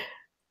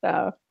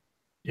 So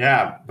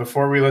yeah,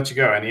 before we let you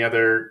go, any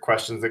other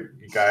questions that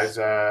you guys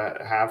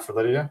have for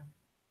Lydia?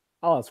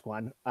 I'll ask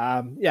one.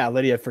 Yeah,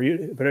 Lydia, for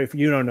you, but if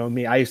you don't know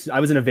me, I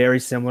was in a very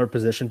similar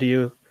position to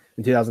you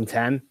in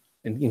 2010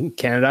 in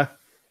Canada.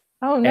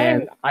 Oh, no.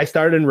 And I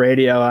started in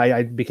radio.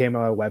 I became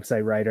a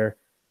website writer.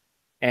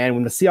 And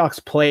when the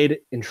Seahawks played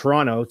in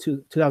Toronto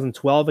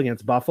 2012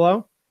 against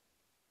Buffalo,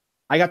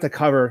 I got to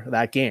cover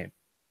that game.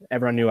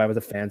 Everyone knew I was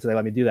a fan, so they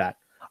let me do that.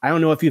 I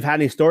don't know if you've had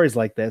any stories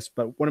like this,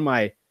 but one of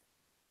my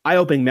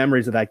eye-opening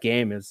memories of that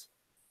game is,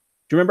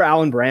 do you remember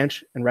Alan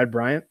Branch and Red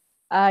Bryant?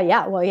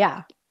 Yeah, well,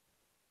 yeah.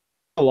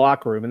 The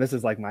locker room, and this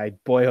is like my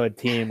boyhood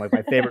team, like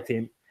my favorite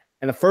team.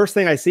 And the first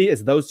thing I see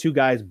is those two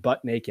guys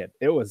butt naked.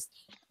 It was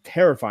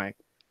terrifying.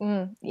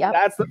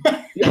 Yeah.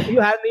 You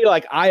had any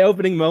like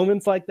eye-opening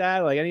moments like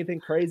that, like anything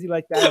crazy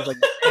like that, like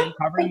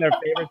covering their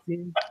favorite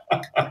team?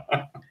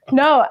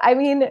 No, I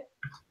mean,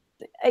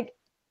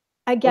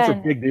 again, those are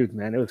big dudes,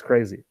 man. It was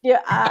crazy.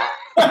 Yeah.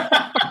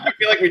 I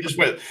feel like we just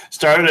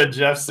started a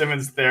Jeff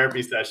Simmons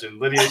therapy session.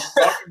 Lydia, you're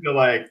welcome to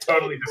like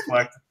totally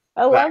deflect.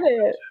 I love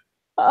it.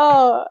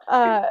 Oh,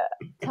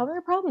 tell me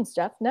your problems,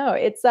 Jeff. No,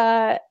 it's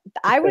I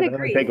would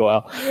agree. Take a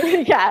while.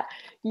 Yeah,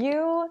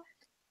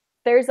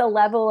 there's a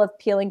level of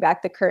peeling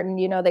back the curtain.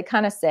 They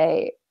kind of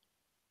say,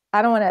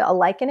 I don't want to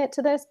liken it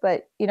to this,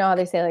 but how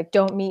they say like,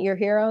 don't meet your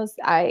heroes.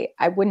 I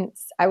wouldn't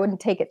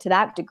take it to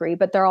that degree,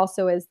 but there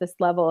also is this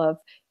level of,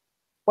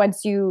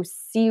 once you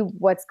see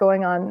what's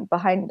going on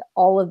behind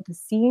all of the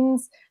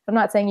scenes, I'm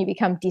not saying you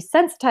become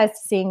desensitized to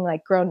seeing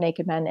like grown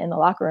naked men in the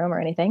locker room or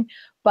anything,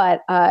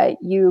 but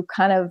you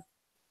kind of,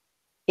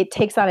 it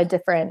takes on a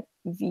different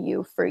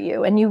view for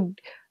you. And you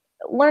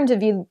learn to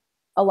view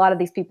a lot of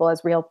these people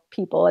as real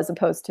people, as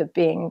opposed to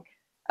being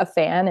a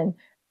fan. And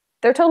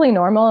they're totally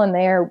normal, and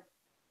they're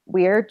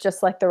weird,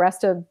 just like the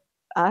rest of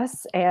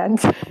us,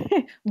 and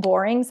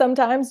boring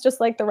sometimes, just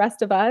like the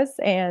rest of us,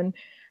 and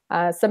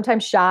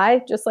sometimes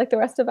shy, just like the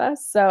rest of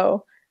us.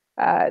 So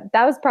that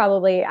was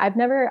probably, I've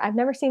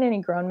never seen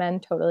any grown men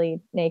totally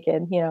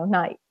naked,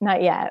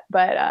 not yet,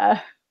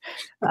 but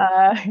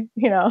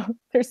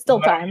there's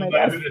still time. I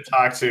guess. To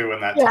talk to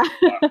when that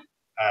yeah.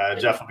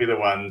 Jeff will be the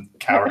one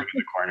cowering in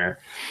the corner.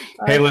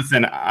 Hey,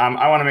 listen,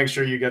 I want to make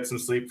sure you get some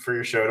sleep for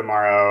your show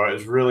tomorrow. It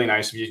was really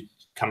nice of you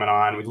coming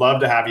on. We'd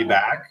love to have you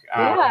back.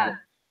 Yeah.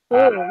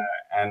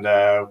 And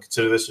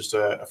consider this just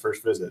a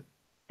first visit.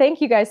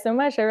 Thank you guys so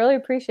much. I really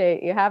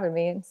appreciate you having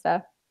me and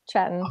stuff,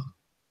 chatting.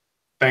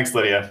 Thanks,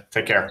 Lydia.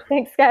 Take care.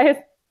 Thanks, guys.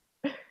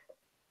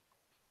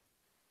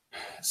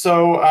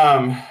 So,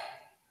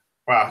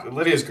 wow,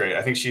 Lydia's great.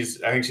 I think she's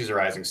a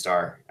rising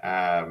star,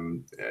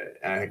 and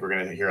I think we're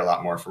going to hear a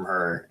lot more from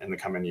her in the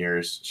coming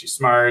years. She's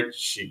smart.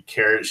 She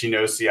cares. She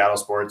knows Seattle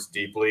sports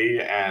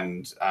deeply,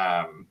 and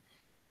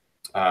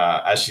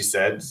as she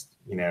said,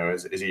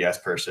 is a yes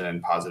person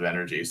and positive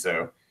energy.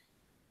 So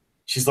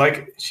she's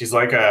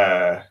like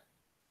a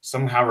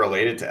somehow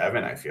related to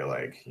Evan. I feel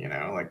like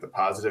like the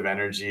positive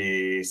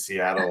energy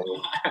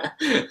Seattle,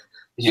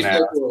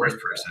 sports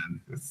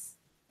person. It's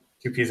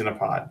two peas in a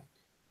pod.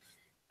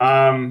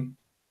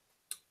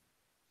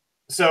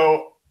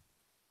 So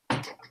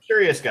I'm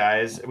curious,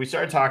 guys. We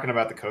started talking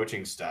about the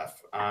coaching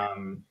stuff.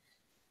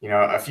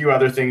 A few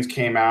other things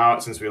came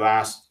out since we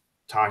last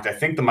talked. I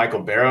think the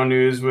Michael Barrow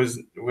news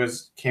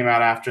came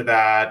out after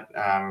that.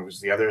 It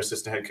was the other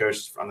assistant head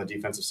coach on the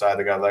defensive side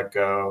that got let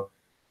go.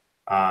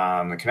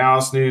 The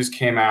Canales news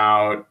came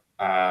out.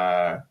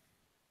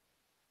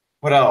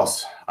 What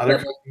else? Other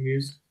coaching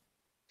news?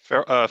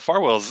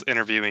 Farwell's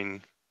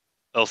interviewing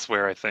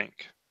elsewhere, I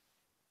think.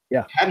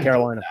 Yeah,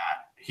 Carolina.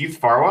 Heath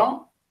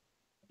Farwell?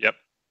 Yep.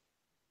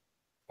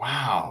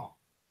 Wow.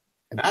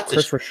 And that's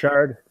Chris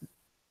Richard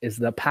is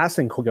the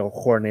passing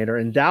coordinator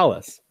in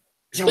Dallas.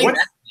 Yeah,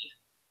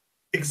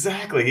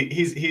 exactly.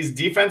 He's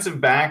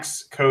defensive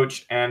backs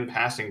coach and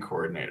passing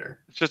coordinator.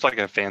 It's just like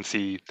a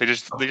fancy. They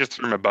just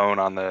threw him a bone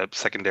on the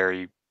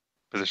secondary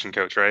position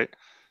coach, right?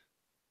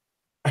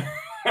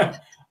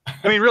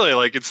 I mean, really,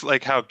 like it's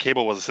like how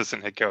Cable was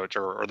assistant head coach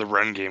or the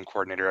run game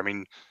coordinator. I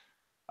mean,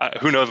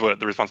 who knows what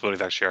the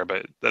responsibilities actually are,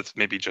 but that's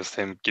maybe just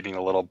him getting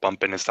a little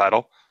bump in his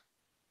title.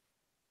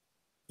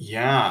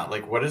 Yeah,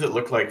 like what does it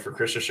look like for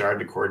Chris Richard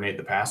to coordinate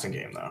the passing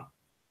game, though?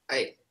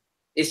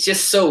 It's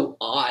just so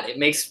odd.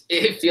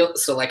 It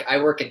feels so like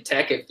I work in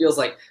tech. It feels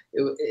like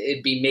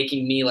it'd be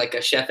making me like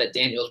a chef at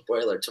Daniel's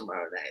Broiler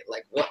tomorrow night.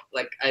 Like what?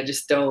 Like I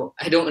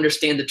don't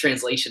understand the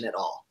translation at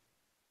all.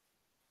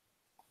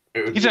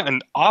 He's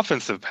an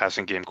offensive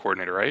passing game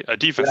coordinator, right? A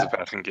defensive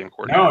passing game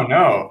coordinator.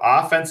 No,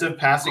 offensive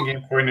passing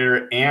game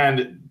coordinator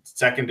and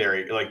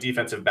secondary, like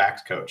defensive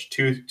backs coach.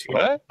 Two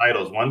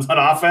titles. One's on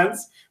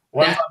offense,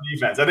 one's on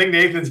defense. I think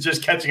Nathan's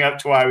just catching up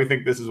to why we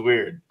think this is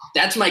weird.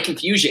 That's my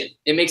confusion.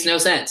 It makes no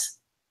sense.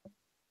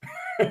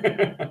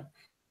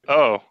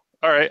 Oh,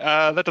 all right.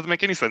 That doesn't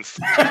make any sense.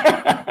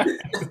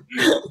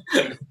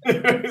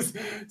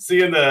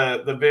 Seeing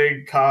the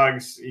big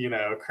cogs,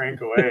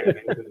 crank away at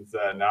Nathan's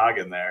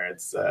noggin there.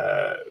 It's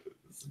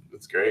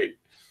great.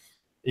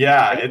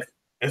 Yeah,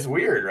 it's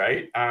weird,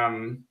 right?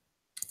 I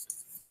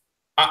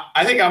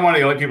think I'm one of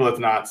the only people that's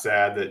not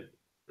sad that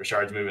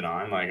Richard's moving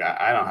on. Like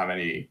I don't have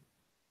any.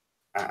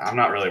 I'm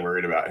not really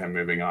worried about him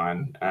moving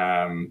on.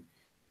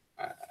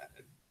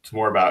 It's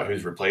more about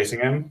who's replacing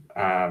him.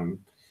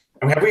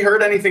 Have we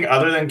heard anything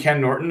other than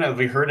Ken Norton? Have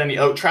we heard any?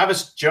 Oh,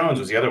 Travis Jones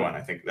was the other one.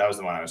 I think that was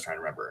the one I was trying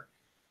to remember.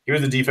 He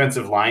was the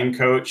defensive line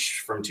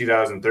coach from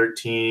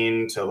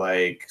 2013 to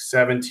like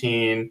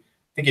 17. I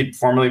think he'd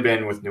formerly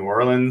been with New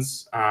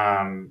Orleans.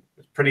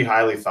 Pretty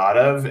highly thought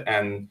of,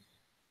 and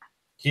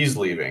he's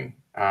leaving.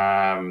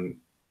 So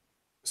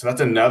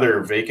that's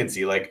another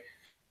vacancy. Like,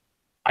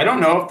 I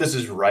don't know if this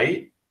is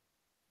right,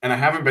 and I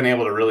haven't been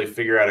able to really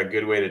figure out a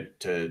good way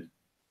to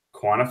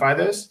quantify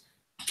this.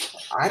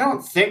 I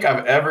don't think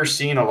I've ever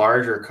seen a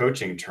larger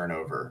coaching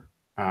turnover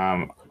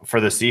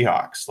for the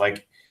Seahawks.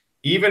 Like,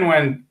 even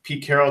when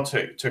Pete Carroll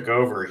took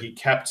over, he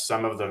kept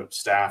some of the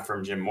staff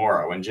from Jim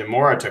Mora. When Jim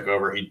Mora took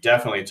over, he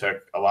definitely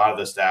took a lot of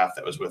the staff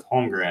that was with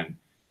Holmgren.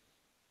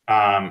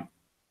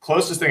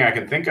 Closest thing I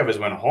can think of is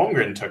when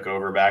Holmgren took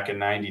over back in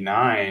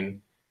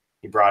 '99.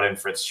 He brought in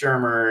Fritz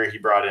Shermer. He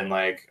brought in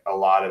like a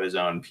lot of his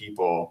own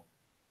people.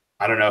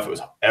 I don't know if it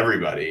was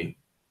everybody,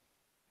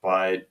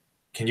 but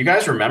can you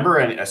guys remember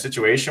a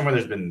situation where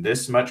there's been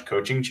this much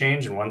coaching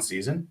change in one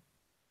season?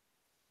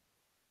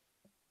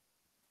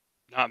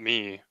 Not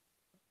me.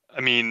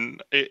 I mean,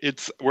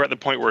 we're at the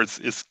point where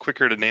it's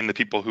quicker to name the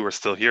people who are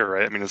still here,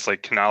 right? I mean, it's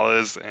like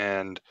Canales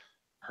and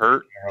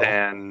Hurt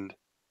and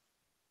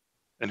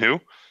who?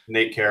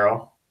 Nate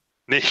Carroll.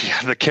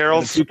 Yeah, the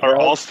Carrolls are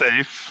all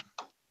safe.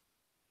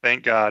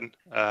 Thank God.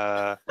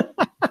 I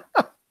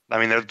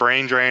mean, there's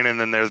brain drain and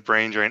then there's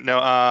brain drain.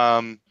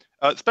 No,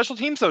 special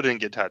teams, though,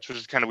 didn't get touched, which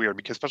is kind of weird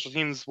because special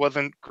teams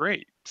wasn't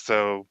great.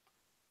 So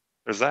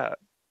there's that.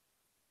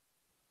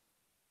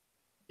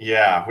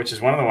 Yeah, which is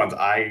one of the ones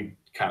I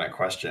kind of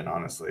question,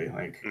 honestly.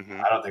 Like,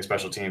 I don't think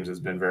special teams has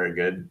been very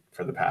good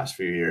for the past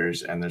few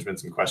years, and there's been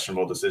some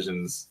questionable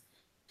decisions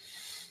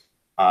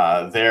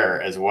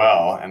there as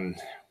well. And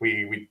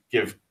we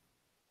give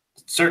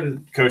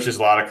certain coaches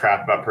a lot of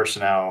crap about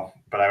personnel,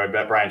 but I would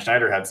bet Brian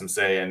Schneider had some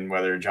say in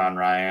whether John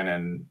Ryan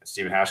and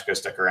Stephen Hauschka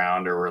stuck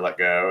around or were let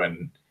go.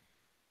 And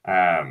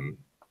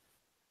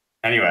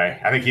Anyway,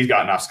 I think he's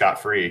gotten off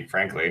scot-free,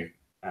 frankly.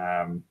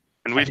 And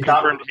we've He's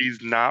not- confirmed he's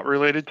not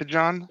related to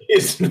John.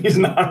 He's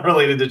not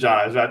related to John.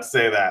 I was about to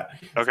say that.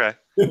 Okay.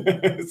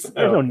 There's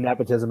no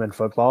nepotism in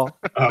football.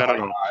 Oh No, my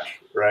no. gosh,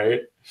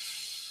 right?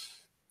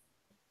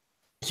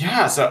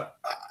 Yeah, so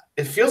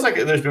it feels like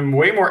there's been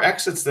way more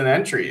exits than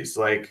entries.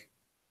 Like,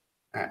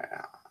 I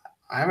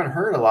haven't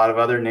heard a lot of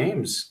other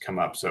names come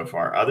up so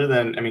far, other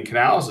than, I mean,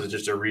 Canales is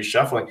just a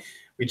reshuffling.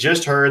 We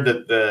just heard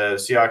that the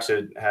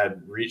Seahawks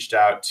had reached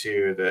out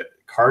to the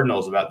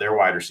Cardinals about their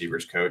wide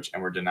receivers coach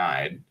and were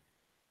denied,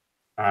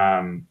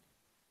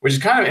 which is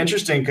kind of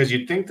interesting because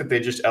you'd think that they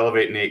just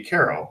elevate Nate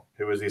Carroll,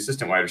 who was the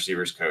assistant wide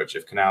receivers coach.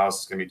 If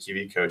Canales is going to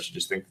be QB coach, you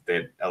just think that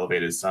they'd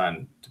elevate his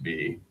son to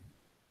be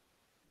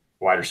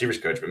wide receivers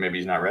coach, but maybe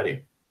he's not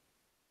ready.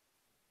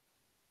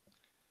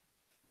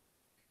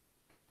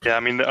 Yeah, I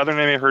mean, the other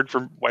name I heard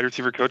for wide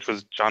receiver coach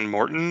was John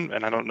Morton,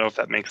 and I don't know if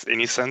that makes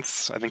any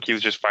sense. I think he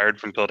was just fired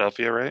from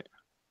Philadelphia, right?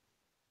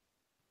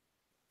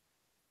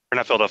 Or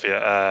not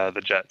Philadelphia,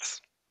 the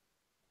Jets.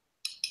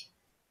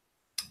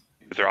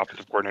 He's their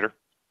offensive coordinator.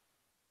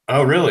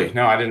 Oh, really?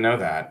 No, I didn't know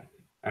that.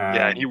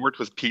 Yeah, he worked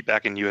with Pete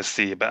back in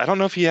USC, but I don't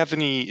know if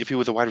he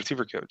was a wide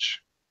receiver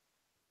coach.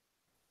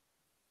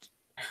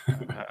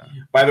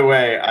 By the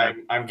way,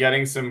 I'm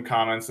getting some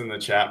comments in the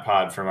chat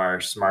pod from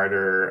our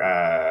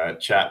smarter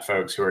chat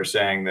folks who are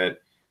saying that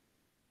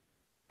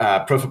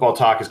Pro Football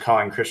Talk is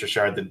calling Chris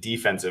Richard the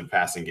defensive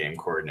passing game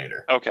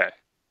coordinator. Okay.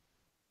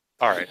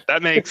 All right.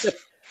 That makes sense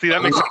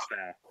now.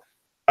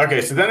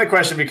 Okay, so then the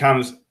question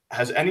becomes,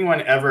 has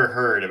anyone ever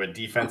heard of a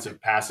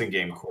defensive passing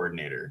game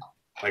coordinator?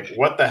 Like,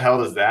 what the hell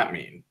does that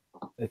mean?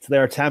 It's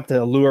their attempt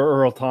to lure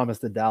Earl Thomas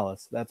to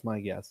Dallas. That's my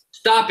guess.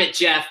 Stop it,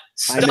 Jeff.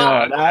 I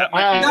Stop. know.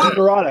 I'm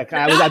neurotic.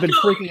 I've been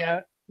freaking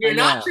out. You're I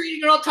not know.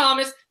 trading Earl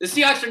Thomas. The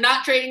Seahawks are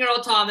not trading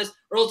Earl Thomas.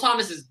 Earl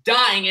Thomas is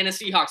dying in a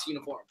Seahawks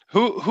uniform.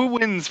 Who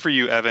wins for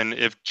you, Evan?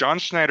 If John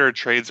Schneider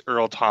trades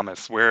Earl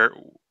Thomas, where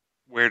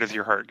does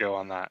your heart go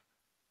on that?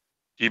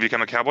 Do you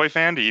become a Cowboy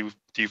fan? Do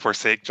you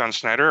forsake John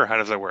Schneider, or how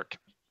does that work?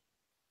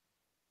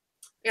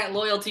 I got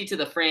loyalty to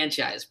the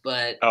franchise,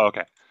 but Oh,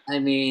 okay. I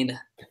mean,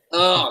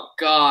 oh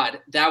God,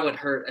 that would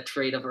hurt a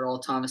trade of Earl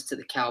Thomas to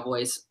the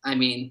Cowboys. I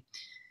mean,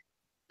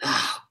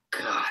 oh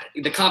God,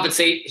 the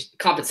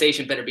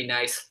compensation better be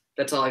nice.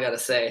 That's all I gotta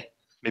say.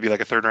 Maybe like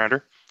a third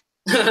rounder.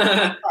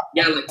 Yeah,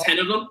 like 10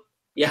 of them.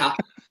 Yeah.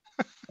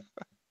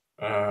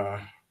 Uh,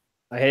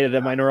 I hated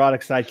that my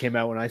neurotic side came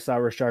out when I saw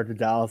Richard to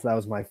Dallas. That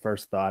was my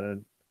first thought.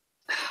 And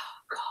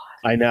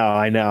I know.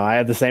 I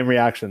had the same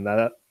reaction.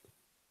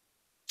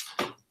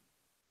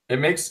 it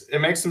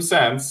makes some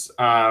sense.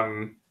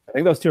 I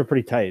think those two are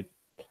pretty tight.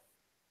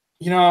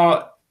 You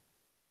know,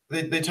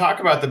 they talk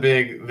about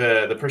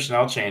the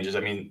personnel changes. I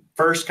mean,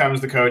 first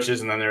comes the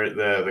coaches, and then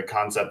the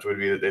concept would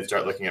be that they'd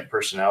start looking at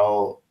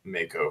personnel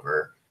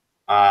makeover.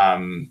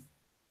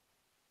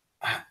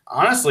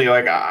 Honestly,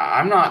 like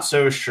I'm not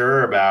so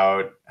sure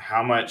about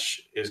how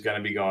much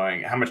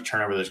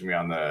turnover there's going to be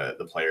on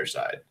the player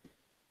side.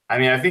 I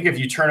mean, I think if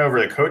you turn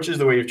over the coaches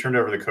the way you've turned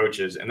over the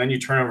coaches, and then you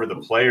turn over the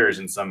players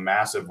in some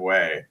massive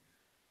way,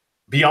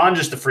 beyond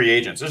just the free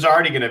agents, there's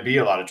already going to be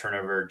a lot of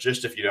turnover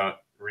just if you don't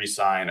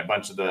re-sign a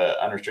bunch of the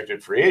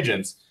unrestricted free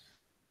agents.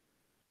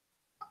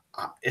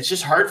 It's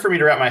just hard for me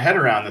to wrap my head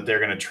around that they're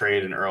going to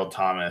trade an Earl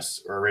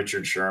Thomas or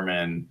Richard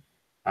Sherman.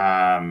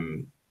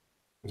 Michael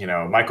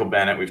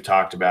Bennett we've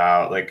talked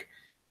about. Like,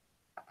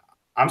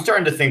 I'm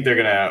starting to think they're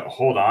going to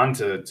hold on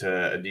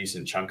to a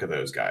decent chunk of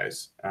those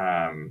guys.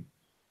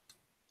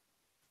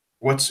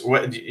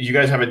 What you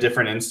guys have a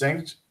different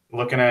instinct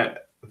looking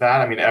at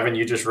that? I mean, Evan,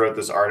 you just wrote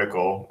this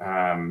article.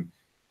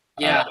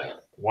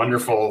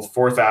 Wonderful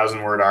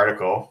 4,000 word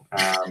article.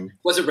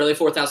 Was it really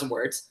 4,000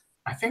 words?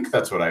 I think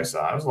that's what I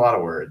saw. It was a lot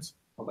of words.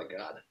 Oh my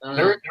God.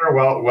 They were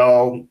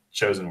well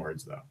chosen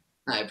words, though.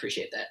 I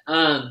appreciate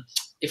that.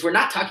 If we're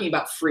not talking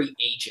about free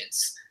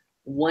agents,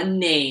 one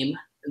name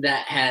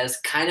that has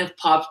kind of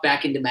popped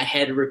back into my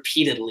head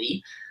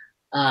repeatedly,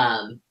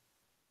 and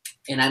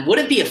I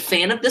wouldn't be a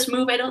fan of this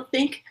move, I don't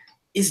think,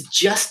 is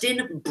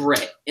Justin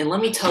Britt. And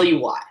let me tell you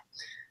why.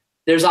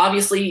 There's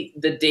obviously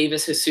the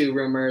Davis Hasu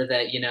rumor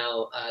that,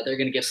 they're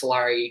going to give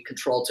Solari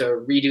control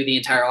to redo the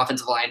entire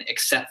offensive line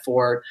except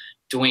for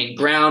Dwayne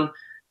Brown.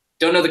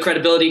 Don't know the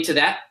credibility to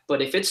that,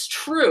 but if it's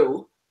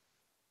true,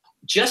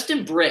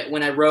 Justin Britt,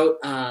 when I wrote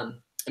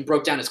and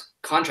broke down his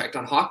contract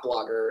on Hawk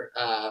Blogger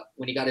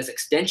when he got his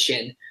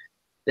extension,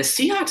 the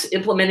Seahawks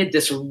implemented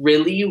this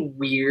really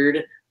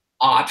weird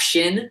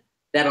option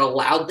that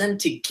allowed them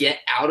to get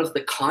out of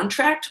the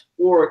contract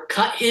or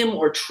cut him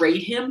or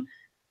trade him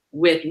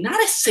with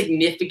not a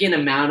significant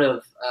amount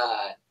of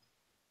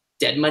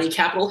dead money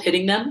capital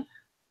hitting them.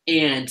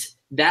 And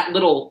that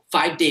little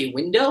 5-day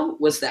window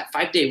was that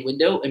 5-day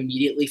window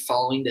immediately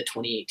following the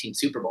 2018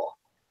 Super Bowl.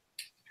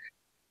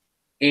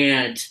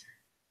 And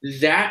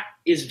that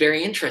is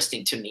very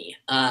interesting to me.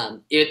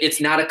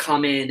 It's not a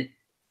common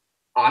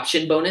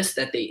option bonus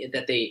that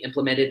they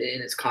implemented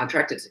in his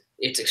contract.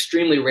 It's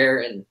extremely rare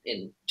and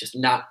it's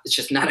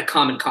just not a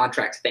common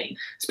contract thing,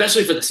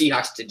 especially for the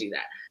Seahawks to do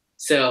that.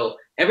 So,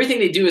 everything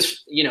they do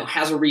is,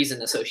 has a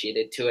reason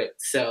associated to it.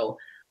 So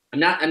I'm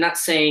not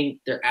saying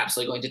they're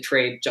absolutely going to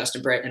trade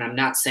Justin Britt, and I'm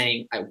not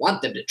saying I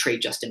want them to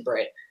trade Justin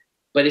Britt,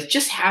 but it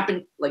just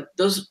happened, like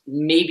those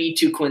maybe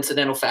two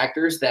coincidental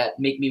factors that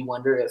make me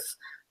wonder if,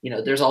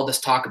 there's all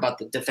this talk about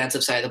the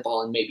defensive side of the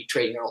ball and maybe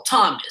trading Earl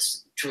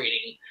Thomas,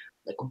 trading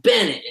Michael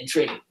Bennett, and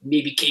trading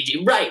maybe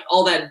KJ Wright,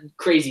 all that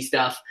crazy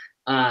stuff.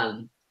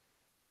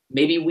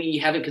 Maybe we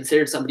haven't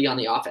considered somebody on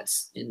the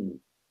offense, and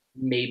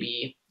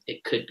maybe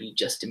it could be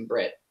Justin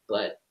Britt,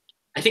 but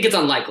I think it's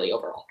unlikely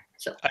overall.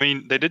 So I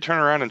mean, they did turn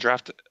around and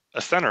draft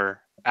a center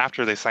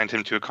after they signed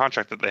him to a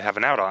contract that they have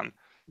an out on.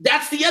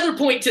 That's the other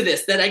point to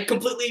this that I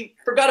completely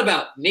forgot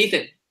about.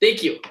 Nathan,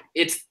 thank you.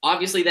 It's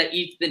obviously that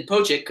Ethan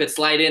Pocic could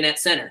slide in at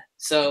center.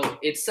 So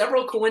it's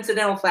several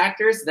coincidental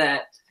factors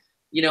that,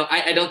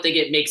 I don't think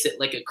it makes it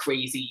like a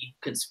crazy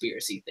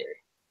conspiracy theory.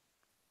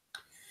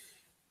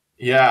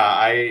 Yeah,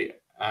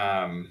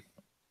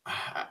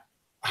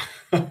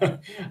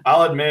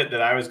 I'll admit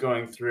that I was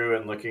going through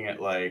and looking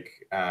at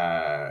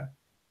I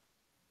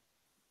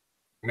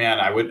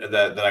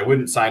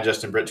wouldn't sign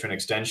Justin Britt to an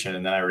extension,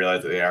 and then I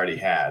realized that they already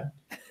had.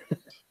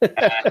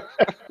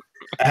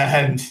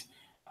 And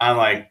I'm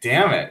like,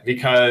 damn it,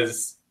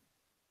 because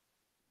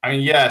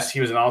yes, he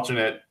was an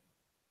alternate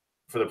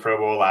for the Pro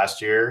Bowl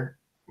last year,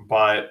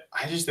 but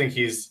I just think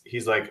he's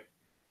like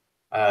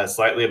a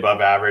slightly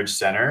above average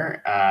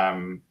center.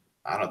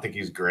 I don't think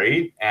he's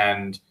great.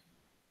 And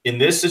in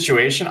this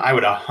situation, I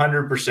would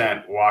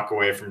 100% walk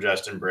away from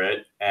Justin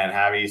Britt and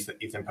have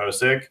Ethan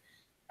Pocic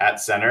at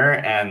center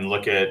and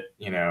look at,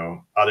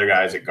 other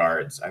guys at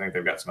guards. I think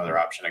they've got some other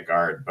option at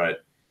guard,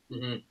 but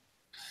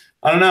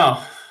I don't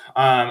know.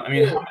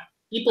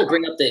 People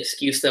bring up the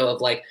excuse though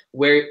of like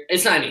where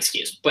it's not an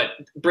excuse, but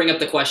bring up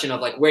the question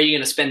of like, where are you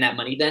going to spend that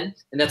money then?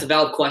 And that's a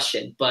valid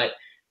question. But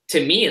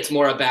to me, it's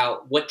more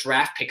about what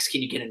draft picks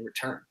can you get in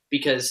return?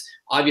 Because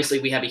obviously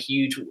we have a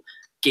huge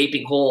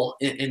gaping hole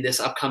in this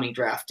upcoming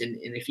draft. And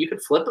if you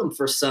could flip them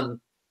for some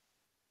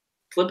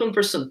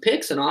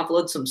picks and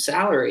offload some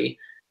salary,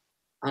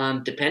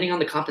 depending on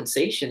the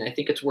compensation, I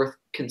think it's worth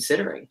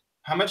considering.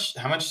 How much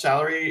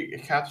salary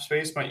cap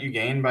space might you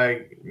gain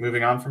by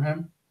moving on from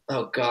him?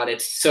 Oh God,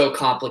 it's so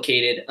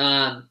complicated.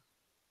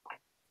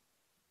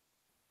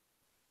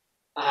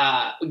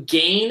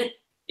 Gain,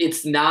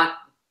 it's not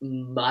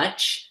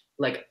much.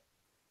 Like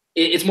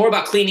it's more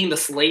about cleaning the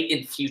slate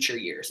in future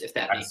years, if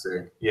that makes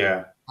sense.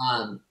 Yeah.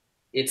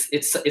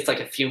 It's like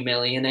a few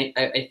million,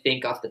 I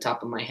think, off the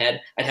top of my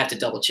head. I'd have to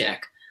double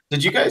check.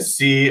 Did you guys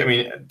see,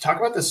 talk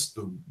about this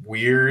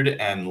weird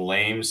and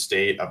lame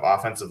state of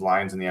offensive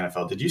lines in the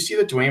NFL. Did you see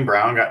that Dwayne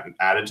Brown got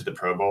added to the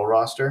Pro Bowl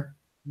roster?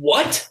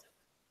 What?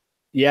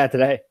 Yeah,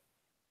 today.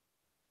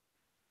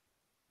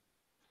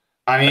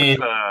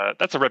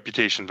 That's a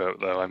reputation vote,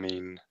 though.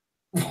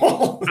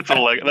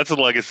 That's a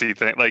legacy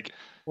thing. Like,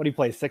 what do you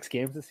play, 6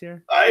 games this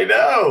year? I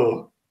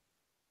know.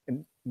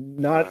 And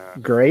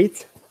not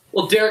great.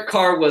 Well, Derek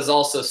Carr was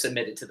also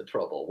submitted to the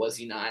Pro Bowl, was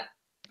he not?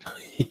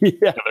 Yeah,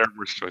 there are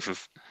worse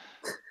choices.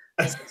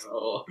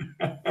 So.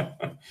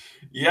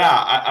 Yeah,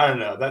 I don't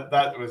know.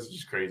 That was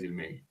just crazy to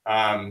me.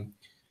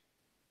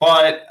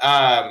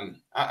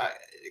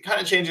 Kind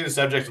of changing the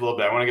subject a little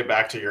bit. I want to get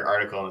back to your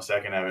article in a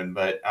second, Evan.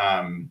 But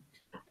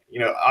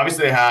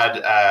obviously they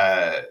had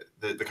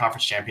the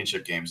conference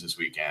championship games this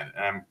weekend,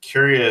 and I'm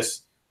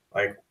curious,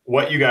 like,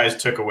 what you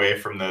guys took away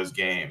from those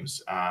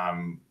games.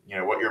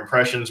 What your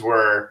impressions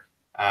were.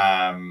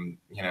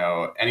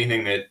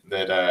 Anything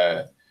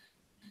that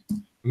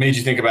made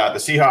you think about the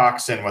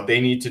Seahawks and what they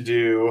need to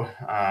do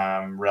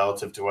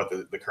relative to what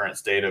the current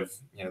state of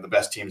the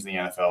best teams in the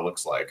NFL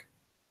looks like.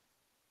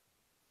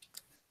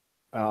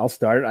 I'll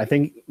start. I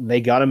think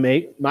they got to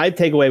my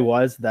takeaway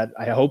was that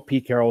I hope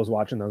Pete Carroll was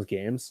watching those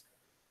games,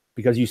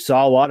 because you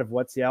saw a lot of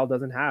what Seattle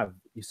doesn't have.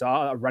 You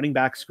saw a running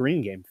back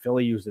screen game.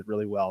 Philly used it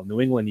really well. New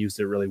England used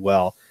it really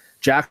well.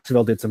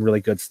 Jacksonville did some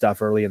really good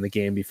stuff early in the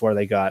game before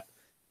they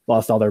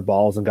lost all their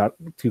balls and got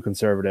too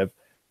conservative.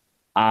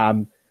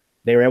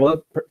 They were able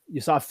to, you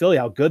saw Philly,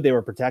 how good they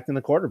were protecting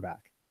the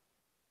quarterback.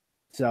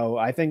 So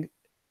I think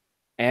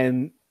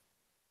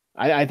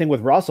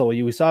with Russell,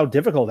 we saw how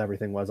difficult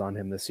everything was on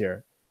him this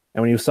year.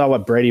 And when you saw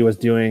what Brady was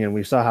doing, and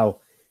we saw how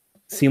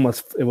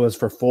seamless it was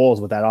for Foles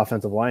with that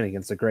offensive line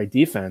against a great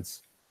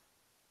defense,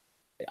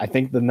 I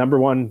think the number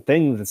one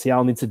thing that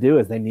Seattle needs to do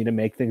is they need to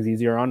make things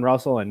easier on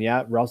Russell. And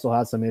yeah, Russell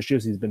has some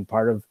issues. He's been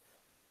part of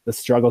the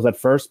struggles at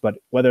first, but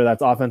whether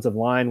that's offensive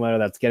line, whether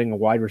that's getting a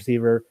wide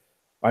receiver,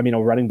 a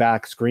running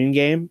back screen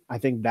game, I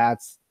think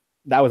that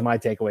was my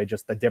takeaway,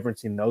 just the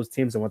difference in those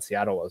teams and what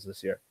Seattle was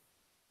this year.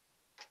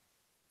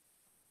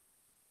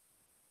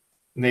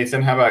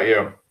 Nathan, how about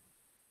you?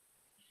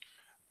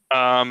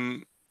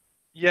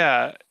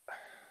 Yeah,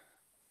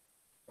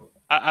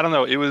 I don't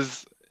know. It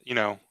was,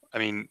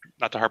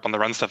 not to harp on the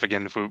run stuff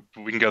again, if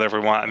we can go there if we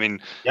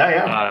want.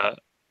 Yeah.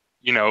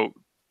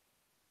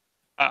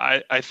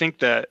 I think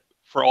that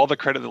for all the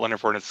credit that Leonard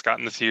Fournette has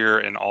gotten this year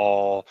and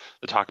all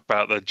the talk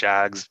about the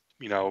Jags,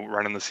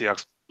 running the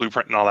Seahawks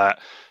blueprint and all that,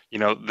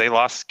 They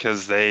lost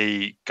because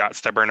they got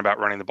stubborn about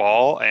running the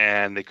ball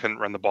and they couldn't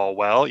run the ball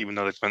well, even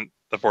though they spent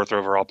the 4th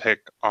overall pick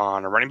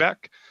on a running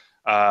back.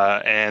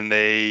 And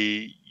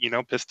they,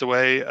 pissed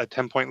away a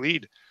 10-point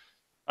lead.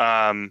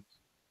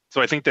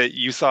 So I think that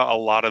you saw a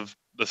lot of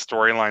the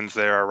storylines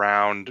there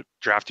around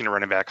drafting a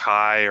running back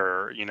high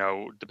or,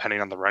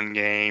 depending on the run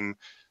game,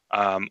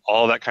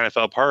 all of that kind of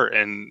fell apart.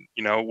 And,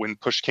 when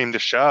push came to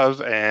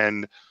shove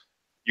and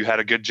you had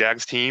a good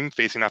Jags team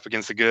facing off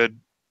against a good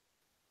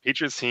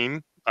Patriots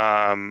team,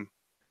 and,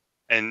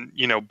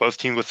 both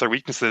teams with their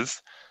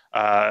weaknesses,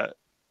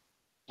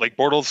 Blake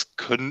Bortles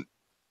couldn't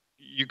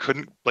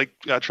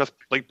trust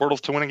Blake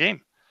Bortles to win a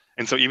game.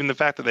 And so even the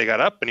fact that they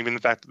got up and even the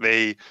fact that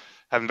they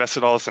have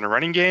invested all this in a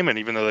running game, and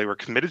even though they were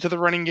committed to the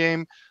running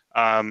game,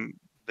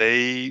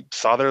 they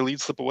saw their lead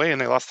slip away and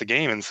they lost the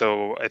game. And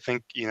so I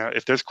think,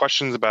 if there's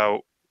questions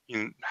about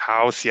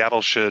how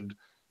Seattle should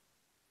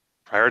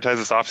prioritize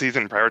this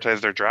offseason,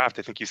 prioritize their draft,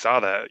 I think you saw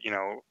that,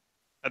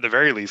 at the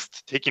very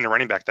least, taking a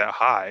running back that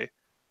high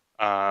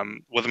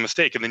was a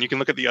mistake. And then you can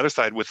look at the other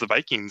side with the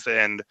Vikings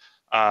and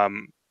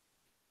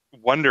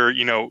wonder,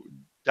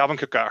 Dalvin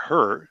Cook got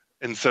hurt.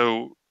 And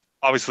so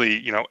obviously,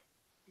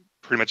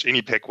 pretty much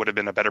any pick would have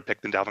been a better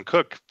pick than Dalvin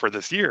Cook for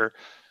this year.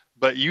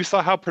 But you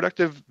saw how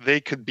productive they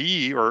could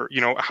be, or,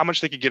 how much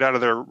they could get out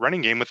of their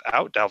running game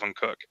without Dalvin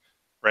Cook,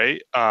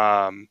 right?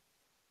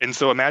 And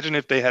so imagine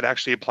if they had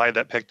actually applied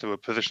that pick to a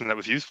position that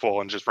was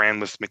useful and just ran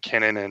with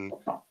McKinnon and,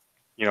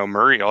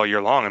 Murray all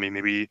year long. I mean,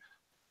 maybe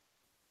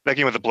that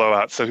game was a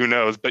blowout, so who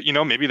knows? But,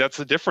 maybe that's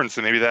the difference,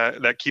 and maybe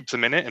that keeps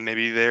them in it, and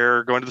maybe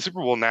they're going to the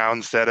Super Bowl now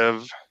instead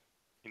of,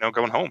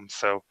 going home.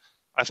 So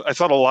I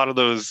thought a lot of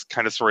those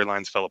kind of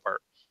storylines fell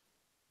apart.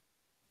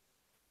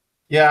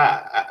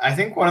 Yeah, I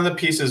think one of the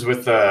pieces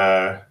with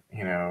the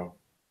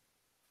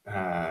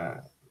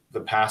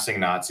passing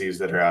Nazis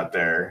that are out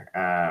there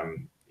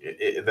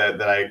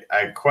that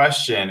I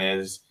question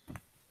is,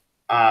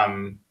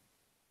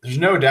 there's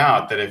no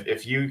doubt that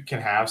if you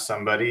can have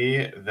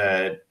somebody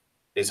that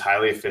is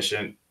highly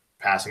efficient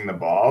passing the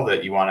ball,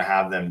 that you want to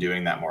have them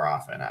doing that more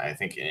often. I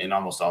think in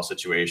almost all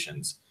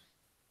situations.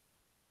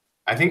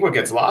 I think what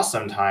gets lost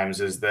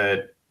sometimes is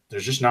that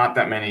there's just not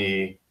that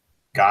many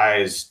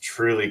guys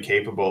truly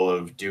capable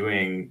of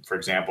doing, for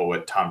example,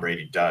 what Tom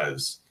Brady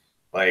does.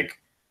 Like,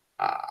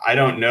 I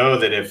don't know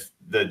that if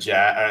the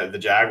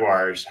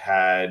Jaguars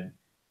had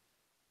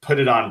put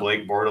it on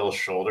Blake Bortles'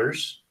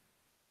 shoulders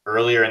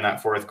earlier in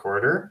that 4th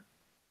quarter,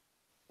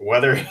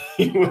 whether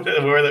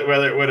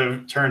it would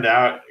have turned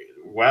out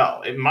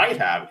well. It might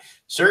have.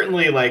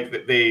 Certainly, I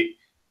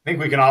think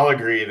we can all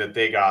agree that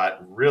they got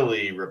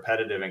really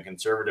repetitive and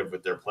conservative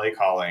with their play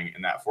calling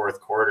in that 4th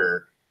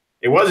quarter.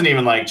 It wasn't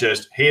even like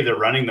just, hey, they're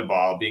running the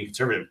ball, being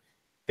conservative.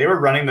 They were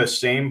running the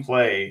same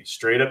play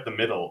straight up the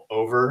middle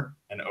over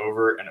and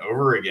over and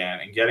over again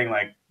and getting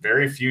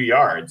very few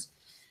yards.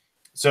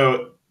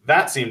 So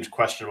that seemed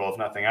questionable, if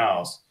nothing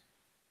else.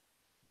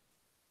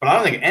 But I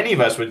don't think any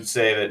of us would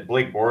say that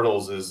Blake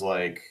Bortles is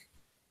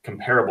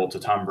comparable to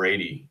Tom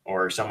Brady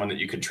or someone that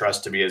you could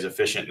trust to be as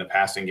efficient in the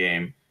passing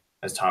game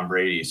as Tom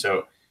Brady.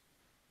 So,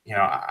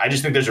 I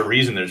just think there's a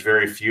reason there's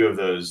very few of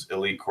those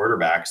elite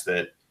quarterbacks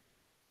that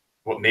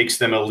what makes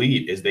them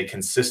elite is they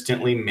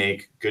consistently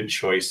make good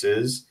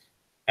choices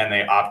and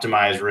they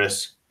optimize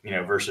risk,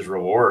 versus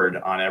reward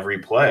on every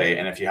play.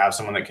 And if you have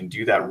someone that can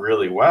do that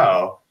really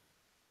well,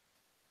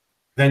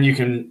 then you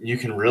can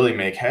really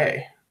make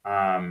hay.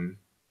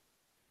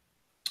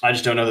 I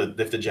just don't know that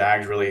if the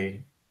Jags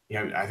really,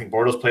 I think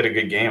Bortles played a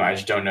good game. I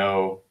just don't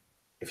know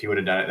if he would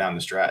have done it down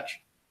the stretch.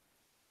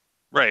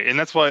 Right. And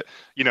that's what,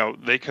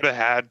 they could have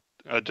had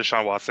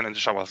Deshaun Watson, and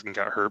Deshaun Watson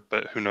got hurt,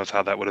 but who knows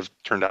how that would have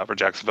turned out for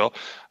Jacksonville.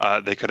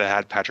 They could have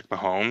had Patrick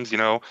Mahomes,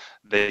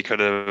 they could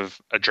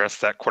have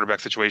addressed that quarterback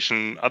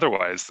situation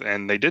otherwise,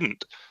 and they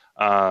didn't.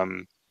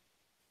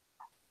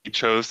 He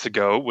chose to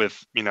go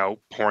with,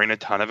 pouring a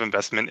ton of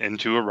investment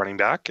into a running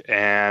back,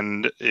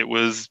 and it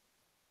was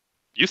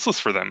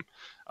useless for them.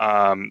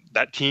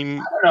 That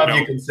team. I don't know if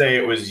you can say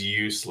it was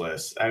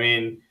useless. I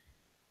mean,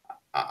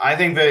 I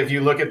think that if you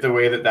look at the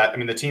way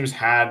the teams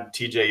had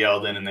TJ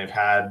Yeldon and they've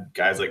had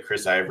guys like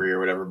Chris Ivory or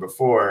whatever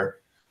before,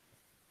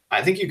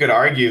 I think you could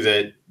argue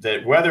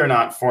that whether or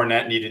not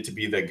Fournette needed to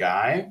be the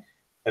guy,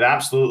 it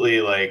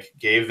absolutely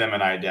gave them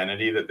an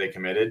identity that they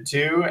committed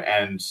to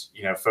and,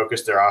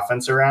 focused their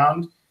offense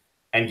around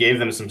and gave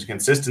them some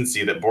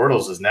consistency that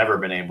Bortles has never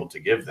been able to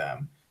give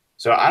them.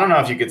 So I don't know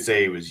if you could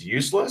say it was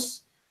useless,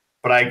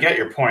 but I get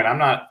your point. I'm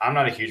not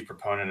a huge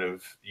proponent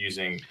of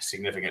using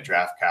significant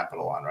draft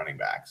capital on running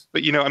backs.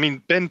 But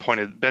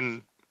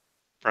Ben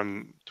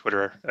from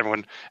Twitter,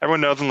 everyone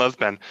knows and loves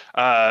Ben.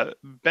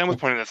 Ben was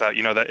pointing this out,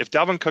 that if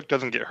Dalvin Cook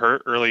doesn't get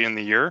hurt early in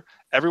the year,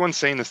 everyone's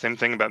saying the same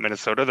thing about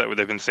Minnesota that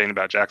they've been saying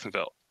about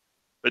Jacksonville.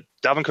 But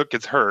Dalvin Cook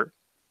gets hurt,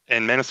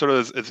 and Minnesota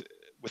is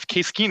with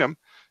Case Keenum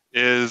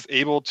is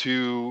able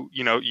to,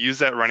 use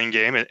that running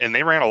game, and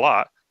they ran a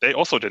lot. They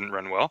also didn't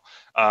run well,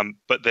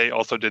 but they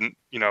also didn't,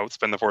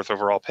 spend the 4th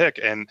overall pick.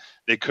 And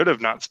they could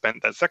have not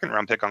spent that 2nd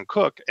round pick on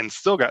Cook and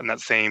still gotten that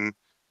same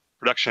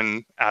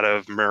production out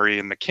of Murray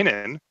and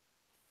McKinnon.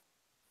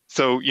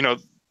 So,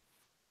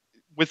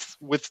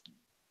 with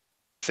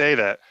say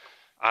that,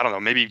 I don't know,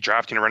 maybe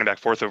drafting a running back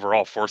 4th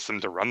overall force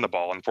them to run the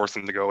ball and force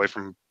them to go away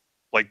from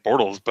Blake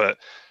Bortles, but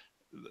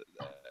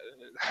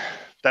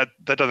that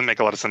doesn't make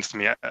a lot of sense to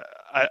me.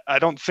 I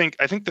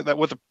think that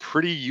was a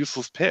pretty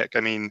useless pick. I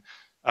mean,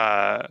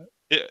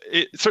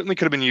 it certainly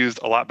could have been used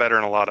a lot better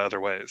in a lot of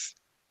other ways.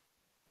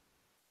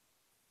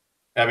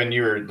 Evan,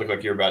 look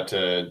like you're about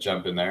to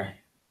jump in there.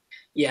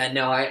 Yeah,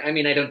 no, I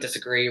mean, I don't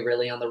disagree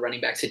really on the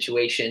running back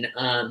situation.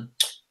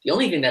 The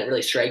only thing that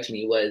really struck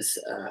me was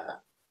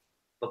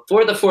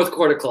before the fourth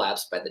quarter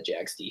collapsed by the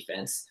Jags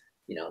defense,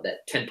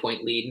 that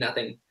 10-point lead,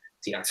 nothing.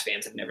 Seahawks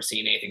fans have never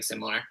seen anything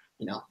similar,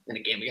 in a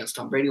game against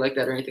Tom Brady like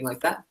that or anything like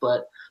that.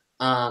 But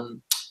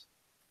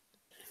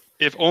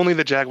if only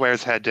the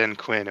Jaguars had Dan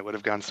Quinn, it would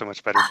have gone so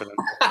much better for them.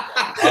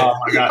 Oh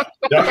my God!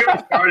 Don't get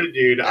me started,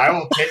 dude. I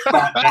will take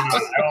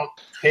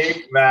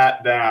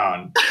that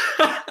down.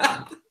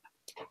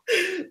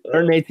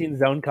 118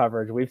 zone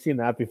coverage. We've seen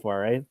that before,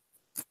 right?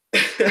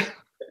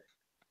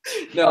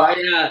 No,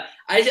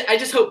 I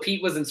just hope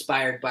Pete was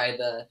inspired by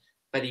the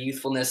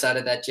youthfulness out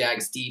of that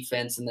Jags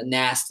defense and the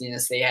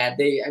nastiness they had.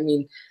 They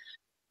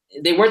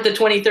weren't the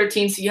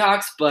 2013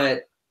 Seahawks,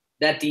 but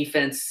that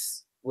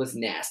defense was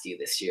nasty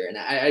this year. And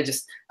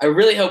I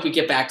really hope we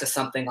get back to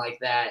something like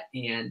that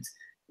and,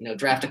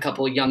 draft a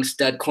couple of young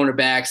stud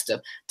cornerbacks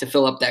to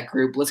fill up that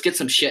group. Let's get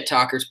some shit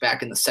talkers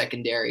back in the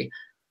secondary.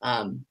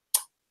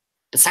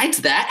 Besides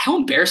that, how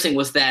embarrassing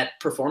was that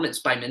performance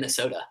by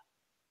Minnesota?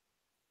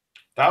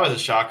 That was a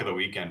shock of the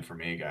weekend for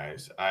me,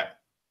 guys. I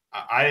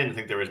didn't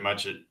think there was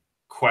much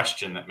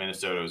question that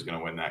Minnesota was going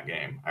to win that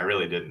game. I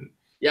really didn't.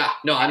 Yeah,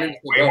 no, I didn't.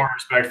 Way more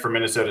respect for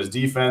Minnesota's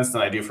defense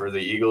than I do for the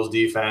Eagles'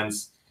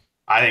 defense.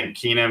 I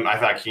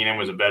thought Keenum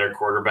was a better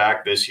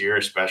quarterback this year,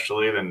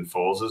 especially than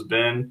Foles has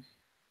been.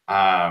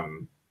 I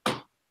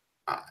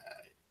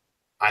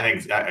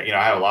think I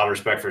have a lot of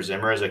respect for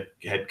Zimmer as a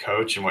head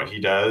coach and what he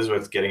does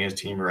with getting his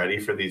team ready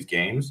for these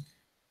games.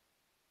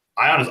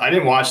 I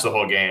didn't watch the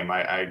whole game.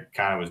 I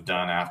kind of was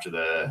done after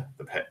the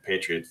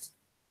Patriots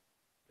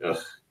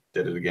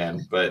did it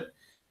again. But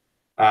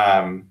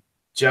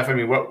Jeff, I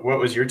mean, what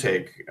was your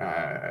take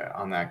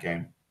on that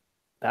game?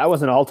 That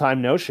was an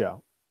all-time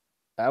no-show.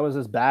 That was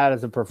as bad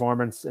as a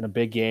performance in a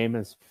big game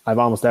as I've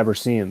almost ever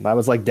seen. That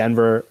was like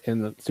Denver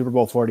in the Super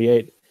Bowl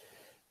 48.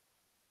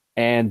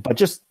 But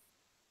just,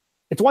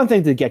 it's one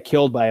thing to get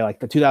killed by like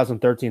the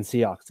 2013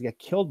 Seahawks, to get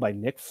killed by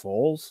Nick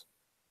Foles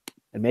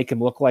and make him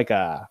look like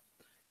a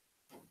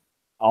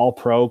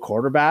all-pro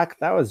quarterback.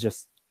 That was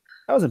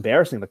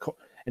embarrassing.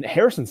 And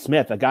Harrison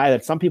Smith, a guy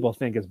that some people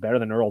think is better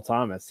than Earl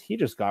Thomas, he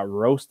just got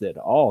roasted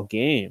all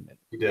game.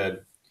 He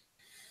did.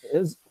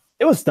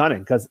 It was stunning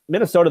because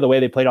Minnesota, the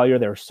way they played all year,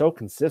 they were so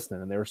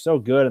consistent and they were so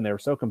good and they were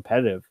so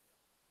competitive.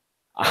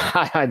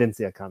 I didn't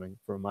see it coming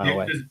from a mile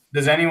away.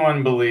 Does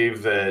anyone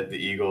believe that the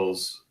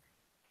Eagles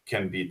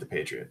can beat the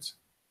Patriots?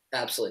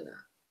 Absolutely not.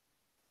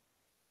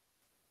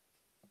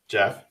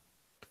 Jeff?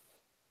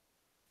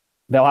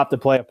 They'll have to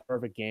play a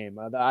perfect game.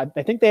 I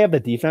think they have the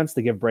defense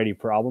to give Brady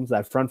problems.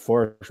 That front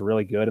four is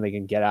really good and they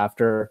can get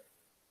after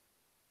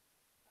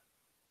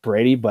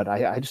Brady, but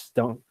I just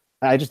don't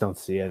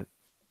see it.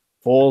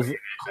 Foles.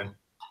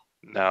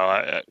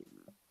 No,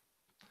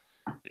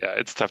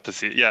 it's tough to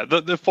see. Yeah,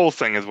 the Foles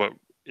thing is what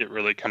it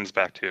really comes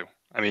back to.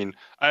 I mean,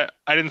 I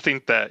didn't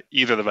think that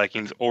either the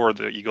Vikings or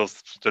the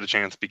Eagles stood a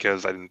chance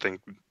because I didn't think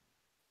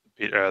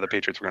the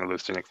Patriots were going to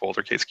lose to Nick Foles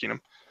or Case Keenum.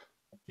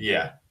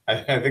 Yeah,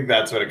 I think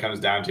that's what it comes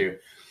down to.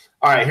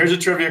 All right, here's a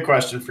trivia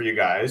question for you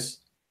guys.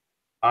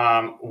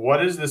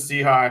 What is the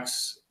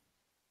Seahawks'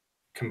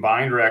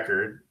 combined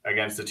record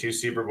against the two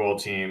Super Bowl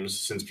teams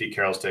since Pete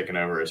Carroll's taken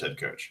over as head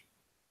coach?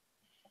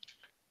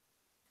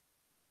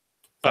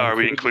 Are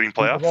we including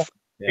playoffs?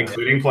 Yeah.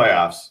 Including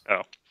playoffs. Oh.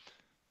 I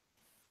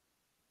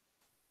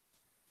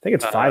think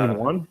it's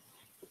 5-1.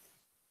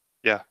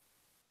 Yeah.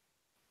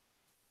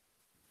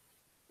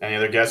 Any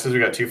other guesses? We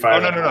got 2-5. Oh,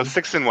 no,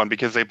 6-1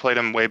 because they played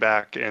them way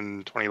back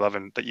in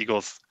 2011, the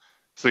Eagles.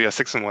 So,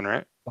 6-1,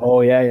 right? Oh,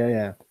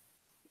 yeah.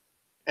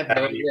 I have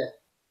no idea.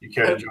 You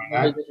care to join that?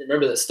 I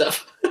remember this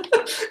stuff.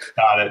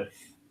 Got it.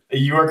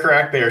 You are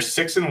correct. They are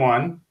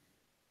 6-1.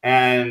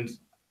 And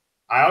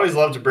I always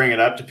love to bring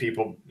it up to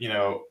people,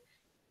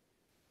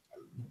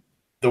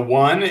 the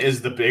one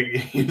is a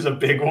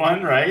big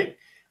one, right?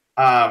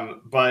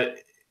 But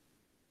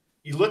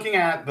you looking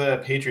at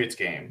the Patriots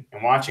game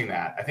and watching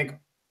that, I think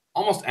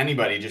almost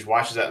anybody just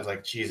watches that and is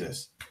like,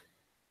 Jesus,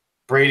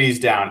 Brady's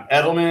down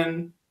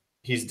Edelman,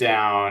 he's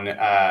down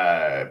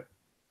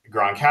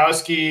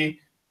Gronkowski,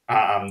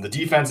 the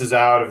defense is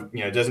out of,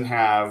 doesn't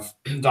have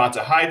Donta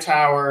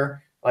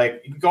Hightower.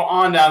 Like, you can go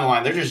on down the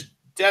line. They're just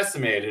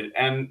decimated.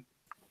 And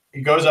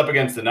he goes up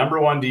against the number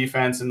one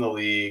defense in the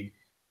league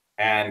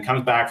and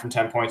comes back from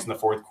 10 points in the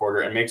fourth quarter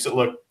and makes it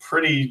look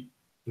pretty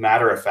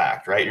matter of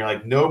fact, right? You're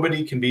like,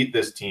 nobody can beat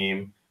this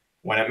team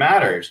when it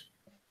matters.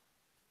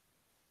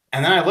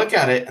 And then I look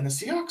at it, and the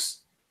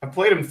Seahawks have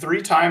played them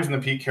 3 times in the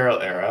Pete Carroll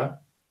era.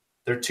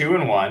 They're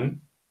 2-1.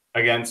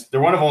 against.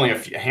 They're one of only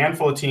a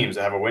handful of teams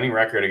that have a winning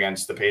record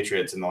against the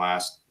Patriots in the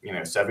last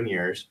 7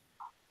 years,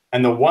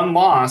 and the one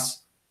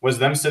loss was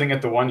them sitting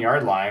at the 1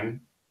 yard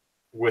line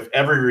with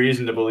every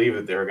reason to believe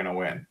that they were going to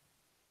win.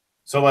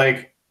 So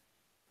like,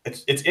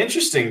 it's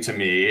interesting to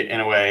me in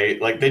a way.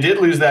 Like they did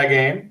lose that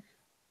game,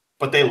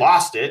 but they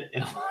lost it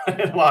in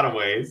a lot of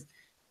ways,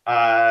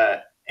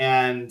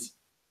 and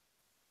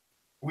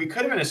we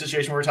could have been in a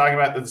situation where we're talking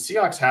about that the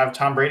Seahawks have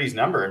Tom Brady's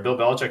number and Bill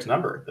Belichick's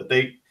number, that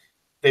they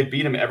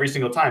beat him every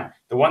single time.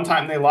 The one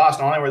time they lost,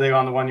 not only were they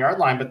on the 1 yard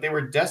line, but they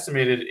were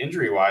decimated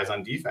injury-wise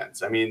on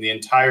defense. I mean, the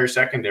entire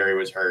secondary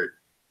was hurt,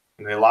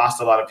 and they lost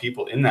a lot of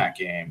people in that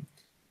game.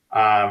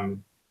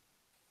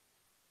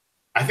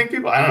 I think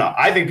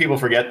people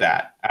forget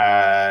that.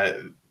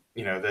 The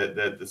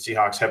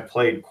Seahawks have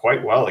played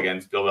quite well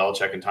against Bill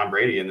Belichick and Tom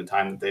Brady in the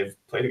time that they've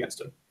played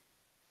against him.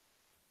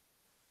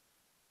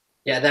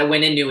 Yeah, that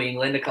win in New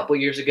England a couple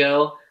years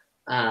ago.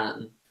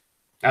 That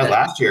was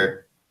last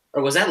year.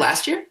 Or was that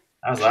last year?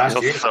 That was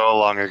last year. So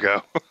long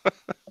ago.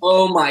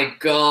 Oh my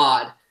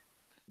God.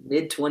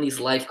 Mid-20s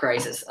life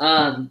crisis.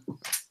 Yeah,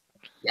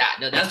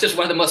 no, that's just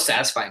one of the most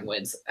satisfying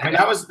wins. I mean,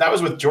 that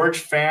was with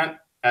George Fant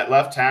at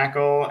left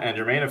tackle and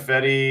Jermaine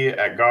Ifedi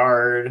at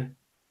guard,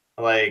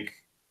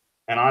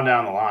 and on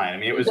down the line. I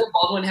mean, it was. Did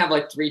Baldwin have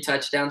 3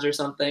 touchdowns or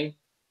something?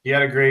 He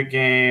had a great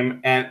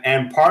game,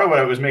 and part of what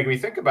it was making me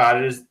think about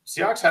it is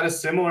Seahawks had a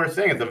similar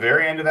thing at the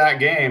very end of that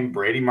game.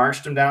 Brady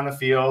marched him down the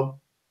field.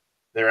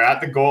 They're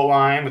at the goal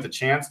line with a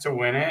chance to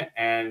win it,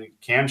 and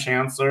Cam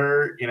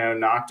Chancellor,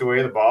 knocked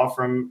away the ball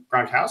from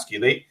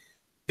Gronkowski.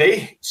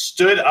 They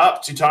stood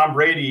up to Tom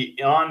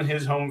Brady on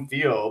his home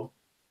field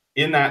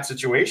in that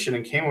situation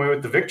and came away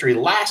with the victory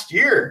last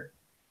year.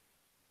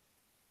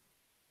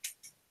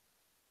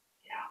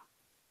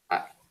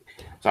 Yeah.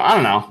 So I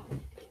don't know.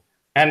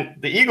 And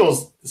the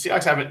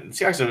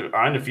Seahawks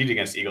are undefeated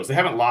against the Eagles. They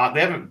haven't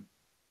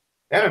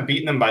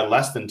beaten them by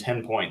less than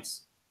 10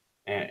 points,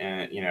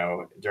 and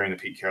during the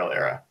Pete Carroll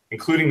era,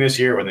 including this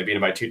year when they beat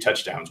them by 2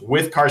 touchdowns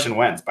with Carson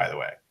Wentz, by the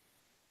way.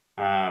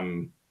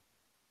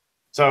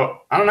 So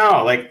I don't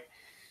know,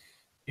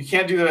 you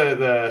can't do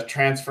the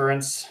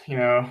transference,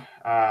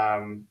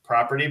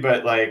 property,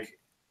 but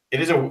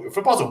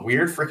football's a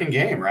weird freaking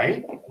game,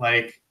 right?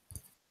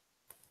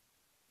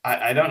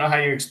 I don't know how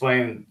you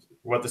explain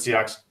what the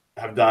Seahawks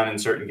have done in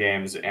certain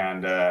games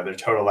and their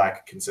total lack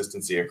of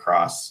consistency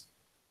across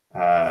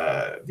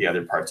the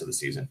other parts of the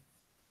season.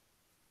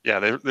 Yeah,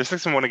 they're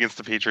 6-1 against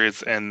the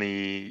Patriots and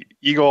the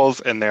Eagles,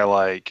 and they're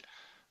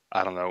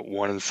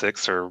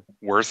 1-6 or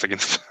worse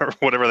against or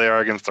whatever they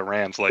are against the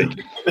Rams, right.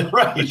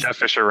 The Jeff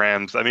Fisher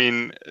Rams. I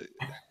mean,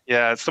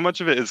 yeah, so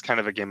much of it is kind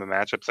of a game of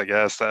matchups, I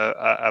guess.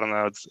 I don't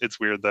know. It's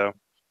weird though.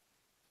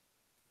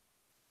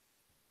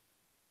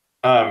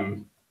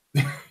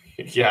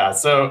 Yeah.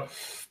 So,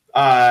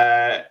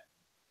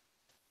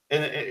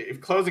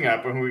 closing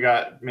up, when we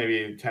got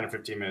maybe 10 or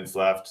 15 minutes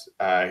left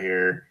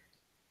here,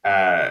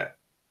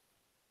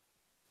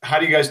 how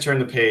do you guys turn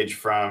the page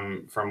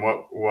from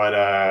what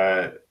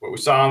we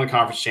saw in the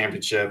conference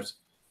championships?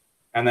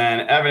 And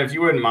then, Evan, if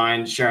you wouldn't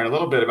mind sharing a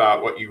little bit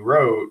about what you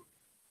wrote.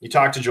 You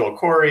talked to Joel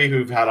Corey, who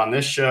we've had on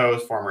this show,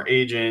 former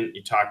agent.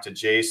 You talked to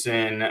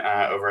Jason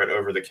over at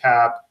Over the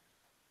Cap.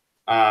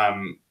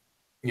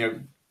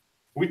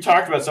 We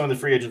talked about some of the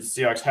free agents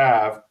the Seahawks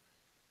have.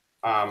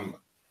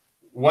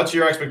 What's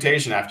your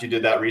expectation after you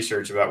did that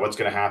research about what's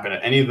going to happen?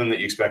 Any of them that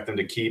you expect them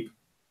to keep?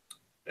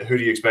 Who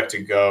do you expect to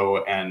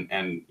go? And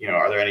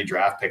are there any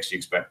draft picks you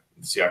expect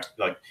the Seahawks?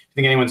 You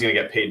think anyone's going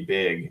to get paid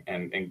big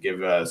and give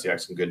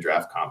Seahawks some good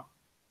draft comp?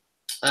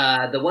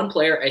 The one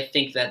player I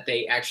think that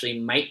they actually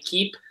might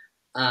keep,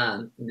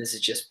 this is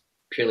just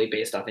purely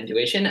based off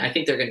intuition, I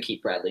think they're going to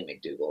keep Bradley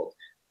McDougald.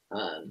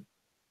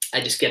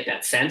 I just get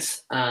that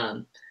sense.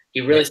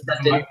 He really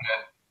stepped in.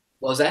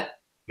 What was that?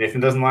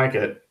 Nathan doesn't like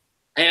it.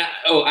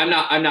 I'm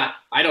not.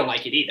 I don't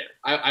like it either.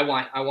 I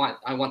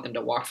want them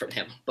to walk from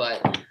him.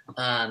 But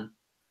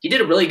he did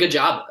a really good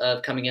job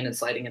of coming in and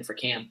sliding in for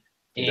Cam.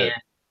 And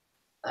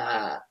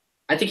I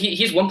think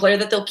he's one player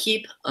that they'll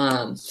keep.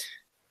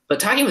 But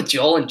talking with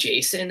Joel and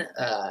Jason,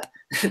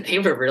 they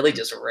were really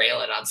just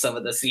railing on some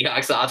of the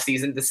Seahawks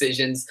offseason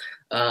decisions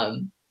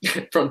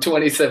from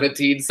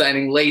 2017,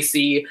 signing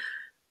Lacey,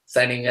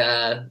 signing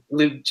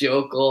Luke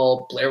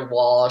Jokel, Blair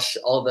Walsh,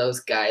 all those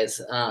guys.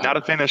 Not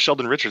a fan of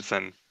Sheldon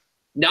Richardson.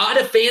 Not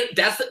a fan.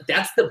 That's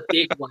the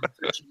big one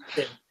for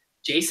Jason.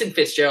 Jason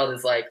Fitzgerald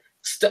is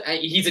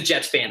he's a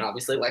Jets fan,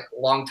 obviously,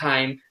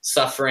 longtime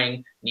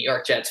suffering New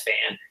York Jets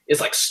fan,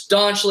 is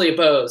staunchly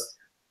opposed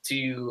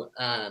to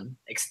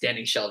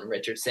extending Sheldon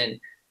Richardson.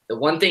 The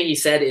one thing he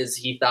said is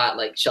he thought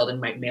Sheldon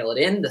might mail it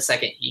in the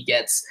second he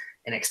gets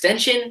an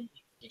extension.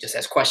 He just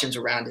has questions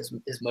around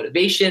his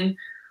motivation,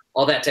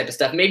 all that type of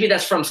stuff. Maybe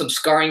that's from some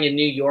scarring in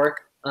New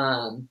York.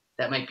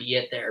 That might be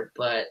it there.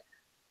 But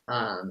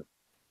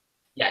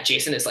yeah,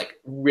 Jason is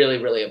really,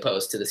 really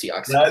opposed to the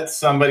Seahawks. Let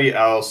somebody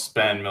else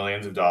spend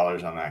millions of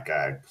dollars on that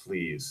guy,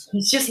 please.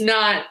 He's just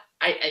not.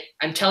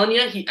 I'm telling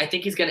you, I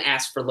think he's going to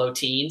ask for low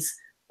teens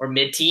or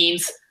mid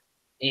teens,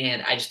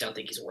 and I just don't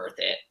think he's worth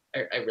it.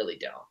 I really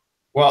don't.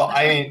 Well,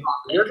 I mean,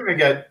 the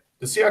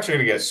Seahawks are going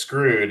to get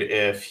screwed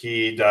if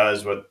he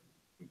does what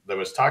that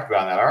was talked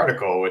about in that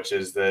article, which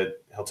is that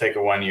he'll take a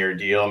 1-year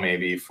deal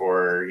maybe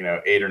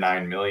for 8 or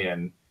 9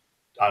 million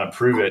on a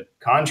prove it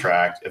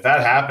contract. If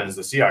that happens,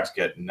 the Seahawks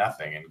get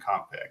nothing in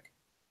comp pick.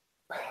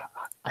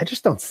 I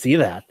just don't see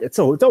that. It's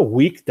a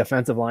weak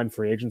defensive line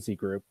free agency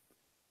group,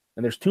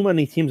 and there's too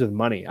many teams with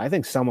money. I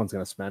think someone's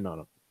going to spend on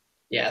him.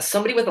 Yeah,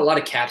 somebody with a lot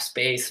of cap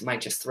space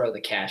might just throw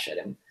the cash at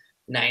him.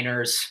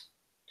 Niners,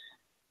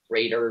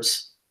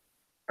 Raiders.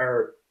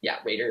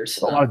 There's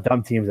a lot of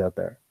dumb teams out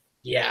there.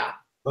 Yeah.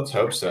 Let's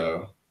hope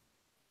so.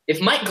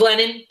 If Mike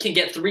Glennon can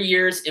get 3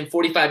 years and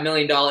 $45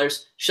 million,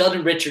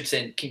 Sheldon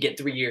Richardson can get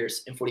 3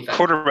 years and $45 million.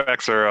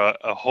 Quarterbacks are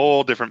a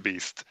whole different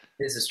beast.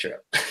 This is true.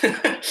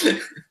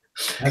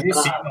 Have you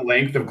seen the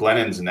length of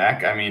Glennon's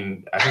neck? I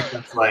mean, I think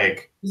that's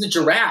like he's a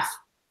giraffe.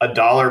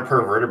 $1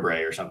 per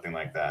vertebrae or something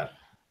like that.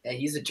 Yeah,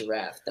 he's a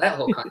giraffe. That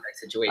whole contract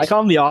situation. I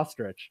call him the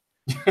ostrich.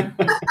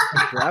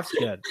 Giraffe's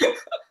good.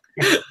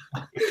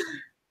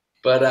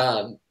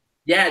 But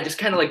yeah, just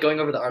kind of like going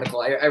over the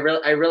article. I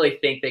really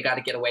think they got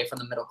to get away from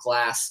the middle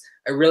class.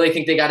 I really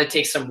think they got to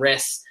take some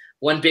risks.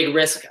 One big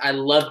risk I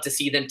love to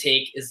see them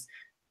take is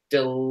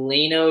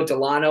Delano,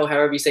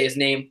 however you say his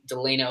name,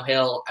 Delano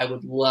Hill. I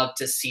would love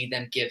to see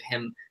them give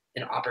him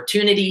an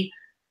opportunity.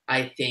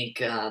 I think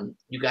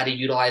you got to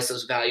utilize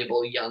those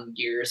valuable young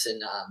years in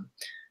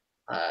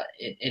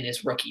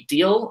his rookie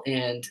deal.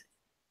 And,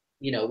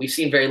 we've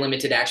seen very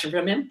limited action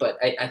from him, but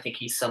I think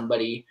he's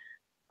somebody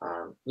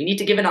we need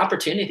to give an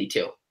opportunity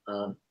to.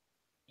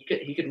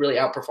 He could really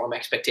outperform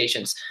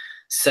expectations.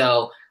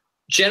 So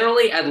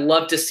generally, I'd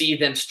love to see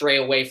them stray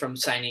away from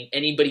signing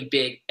anybody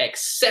big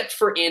except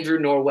for Andrew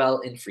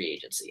Norwell in free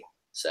agency.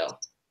 So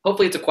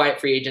hopefully it's a quiet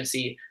free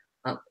agency,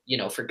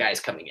 for guys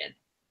coming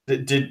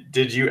in.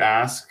 Did you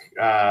ask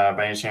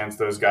by any chance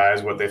those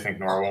guys what they think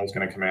Norwell is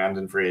going to command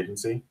in free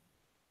agency?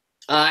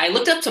 I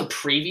looked up some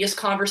previous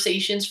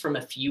conversations from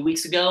a few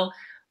weeks ago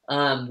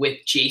with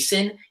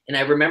Jason, and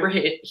I remember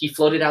he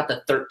floated out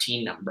the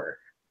 13 number.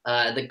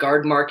 The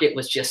guard market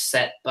was just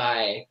set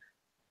by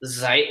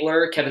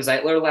Kevin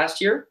Zeitler last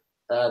year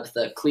of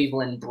the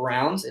Cleveland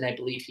Browns, and I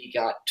believe he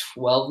got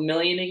 $12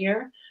 million a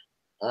year.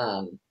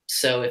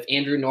 So if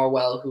Andrew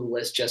Norwell, who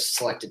was just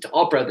selected to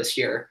All-Pro this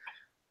year,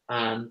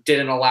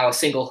 didn't allow a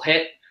single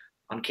hit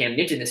on Cam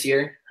Newton this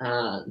year,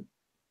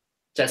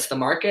 sets the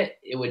market,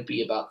 it would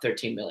be about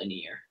 $13 million a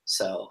year.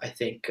 So I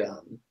think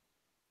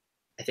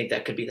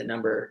that could be the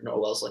number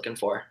Norwell's looking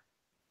for.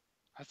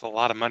 That's a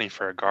lot of money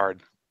for a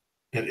guard.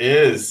 It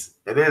is,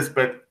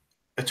 but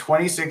a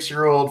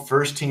 26-year-old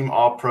first-team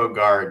All-Pro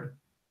guard.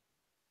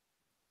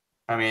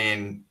 I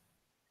mean,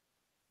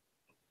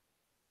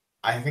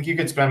 I think you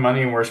could spend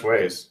money in worse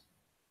ways.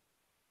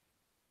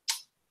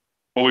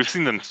 Well, we've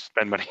seen them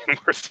spend money in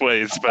worse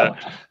ways, but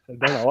They've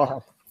done a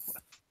lot.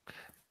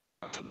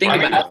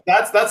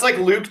 That's like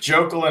Luke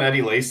Jokel and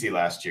Eddie Lacy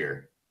last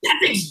year.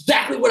 That's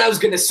exactly what I was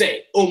going to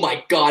say. Oh,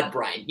 my God,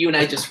 Brian. You and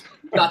I just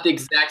got the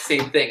exact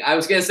same thing. I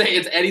was going to say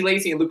it's Eddie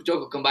Lacy and Luke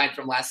Jokel combined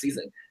from last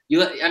season. You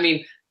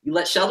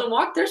let Sheldon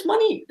walk, there's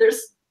money.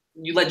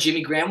 You let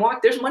Jimmy Graham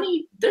walk, there's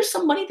money. There's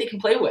some money they can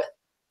play with.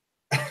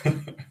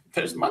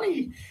 There's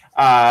money.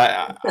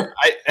 I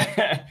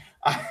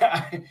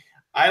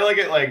look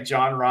at like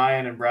John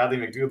Ryan and Bradley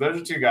McDougald.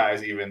 Those are two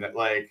guys even that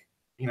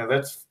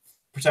that's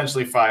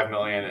potentially $5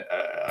 million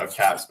of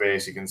cap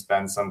space you can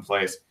spend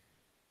someplace.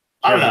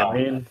 I don't know.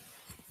 Lane.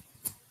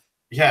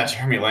 Yeah,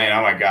 Jeremy Lane.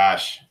 Oh my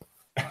gosh.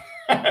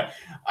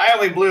 I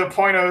only blew a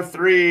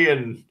 .03,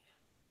 and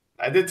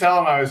I did tell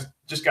him I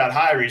just got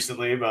high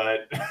recently,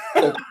 but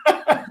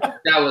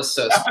that was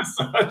so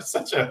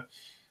such a.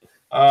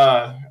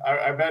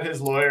 I bet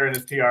his lawyer and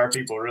his PR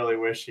people really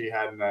wish he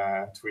hadn't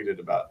tweeted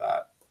about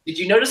that. Did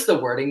you notice the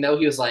wording though?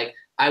 He was like,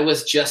 "I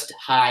was just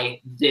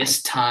high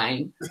this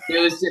time." It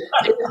was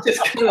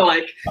just kind of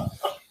like,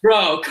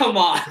 bro, come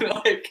on,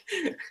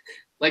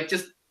 like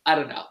just. I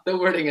don't know. The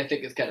wording I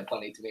think is kind of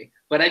funny to me,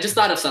 but I just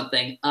thought of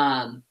something.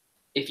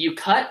 If you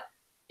cut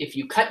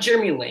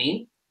Jeremy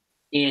Lane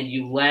and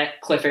you let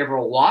Cliff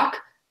Averill walk,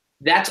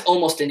 that's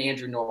almost an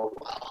Andrew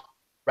Norwell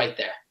right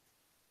there.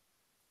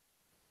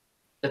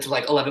 That's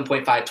like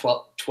 $11.5,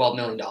 $12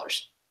 million.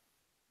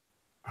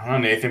 I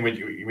don't know, Nathan.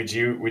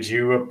 Would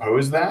you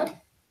oppose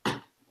that?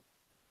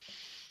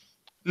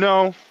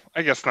 no,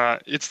 I guess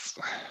not. It's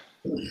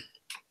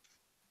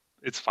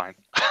fine.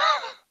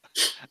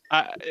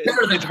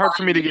 It's hard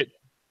for me to get.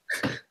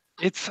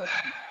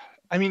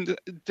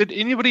 Did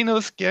anybody know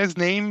this guy's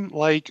name?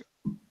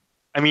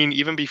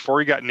 Even before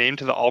he got named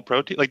to the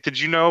All-Pro team, did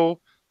you know?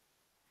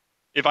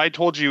 If I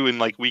told you in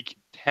week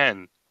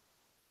 10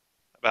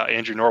 about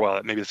Andrew Norwell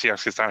that maybe the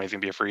Seahawks could sign, he's gonna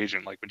be a free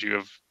agent, would you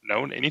have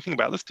known anything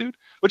about this dude?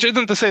 Which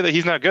isn't to say that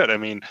he's not good. I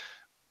mean,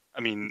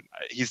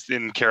 he's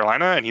in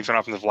Carolina and he's an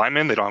offensive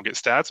lineman. They don't get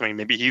stats.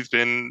 Maybe he's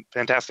been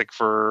fantastic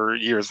for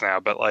years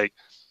now, but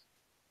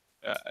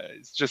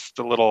it's just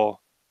a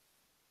little.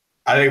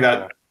 I think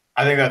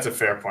that's a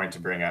fair point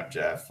to bring up,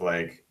 Jeff.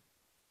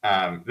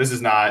 This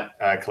is not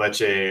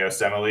Kelechi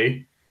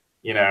Osemele,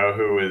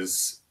 who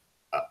was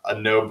a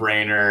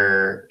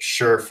no-brainer,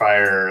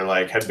 surefire,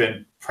 like had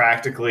been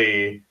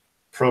practically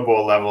Pro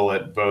Bowl level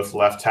at both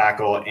left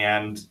tackle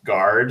and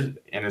guard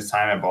in his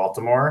time at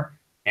Baltimore,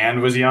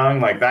 and was young.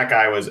 Like that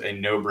guy was a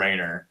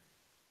no-brainer.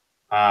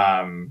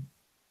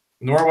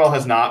 Norwell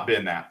has not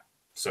been that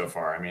so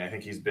far. I mean, I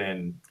think he's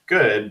been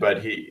good,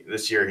 but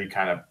this year he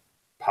kind of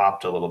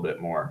popped a little bit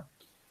more.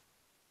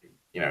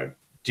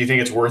 Do you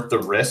think it's worth the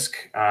risk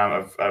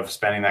of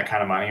spending that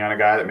kind of money on a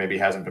guy that maybe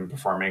hasn't been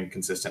performing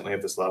consistently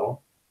at this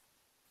level?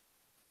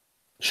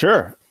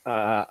 Sure.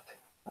 Now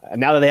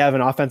that they have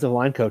an offensive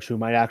line coach who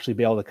might actually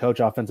be able to coach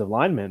offensive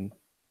linemen,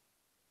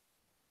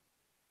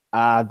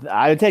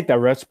 I would take that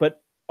risk.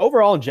 But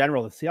overall, in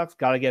general, the Seahawks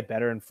got to get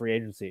better in free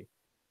agency.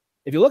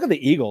 If you look at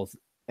the Eagles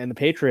and the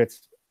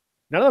Patriots,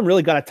 none of them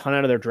really got a ton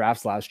out of their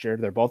drafts last year.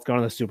 They're both going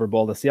to the Super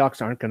Bowl. The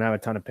Seahawks aren't going to have a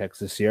ton of picks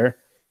this year.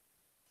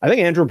 I think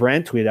Andrew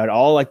Brandt tweeted out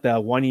all like the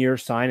 1-year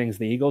signings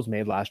the Eagles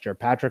made last year.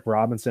 Patrick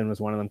Robinson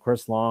was one of them.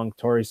 Chris Long,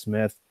 Torrey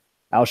Smith,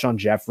 Alshon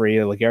Jeffrey,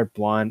 LeGarrette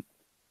Blount.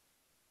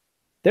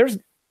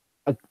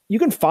 You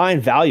can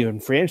find value in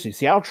free agency.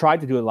 Seattle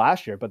tried to do it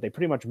last year, but they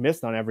pretty much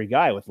missed on every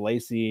guy with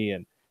Lacey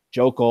and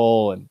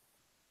Jokel, and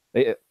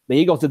the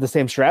Eagles did the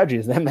same strategy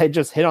as them. They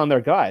just hit on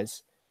their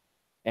guys.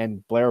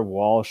 And Blair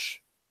Walsh,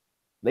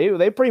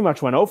 they pretty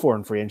much went 0-4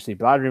 in free agency.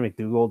 Vladimir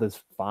McDougald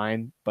is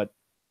fine, but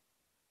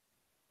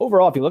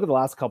overall, if you look at the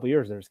last couple of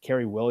years, there's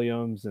Kerry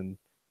Williams, and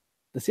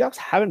the Seahawks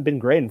haven't been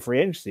great in free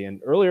agency.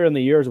 And earlier in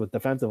the years with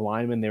defensive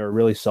linemen, they were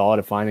really solid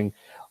at finding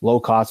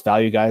low-cost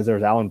value guys. There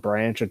was Alan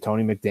Branch and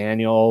Tony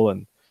McDaniel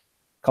and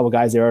a couple of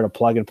guys there to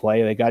plug and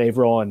play. They got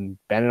Averill and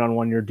Bennett on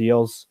 1-year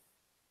deals.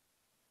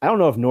 I don't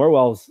know if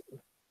Norwell's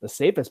the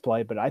safest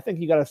play, but I think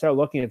you got to start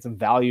looking at some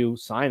value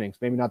signings.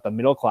 Maybe not the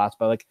middle class,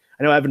 but like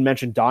I know Evan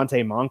mentioned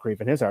Dante Moncrief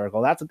in his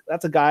article. That's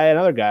another guy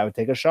I would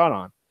take a shot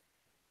on.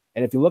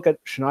 And if you look at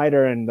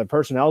Schneider and the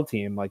personnel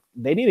team, like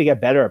they need to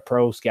get better at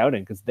pro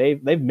scouting because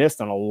they've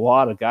missed on a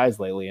lot of guys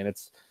lately, and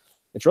it's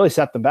really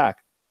set them back.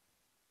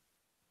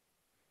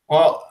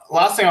 Well,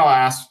 last thing I'll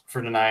ask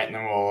for tonight, and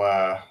then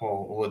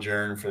we'll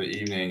adjourn for the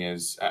evening.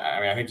 Is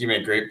I think you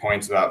made great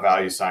points about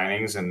value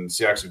signings, and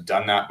Seahawks have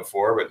done that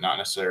before, but not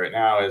necessarily right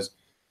now. Is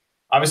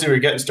obviously we're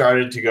getting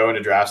started to go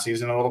into draft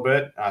season a little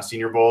bit.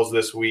 Senior Bowl's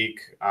this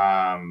week.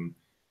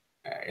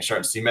 You're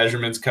starting to see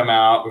measurements come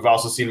out. We've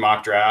also seen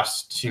mock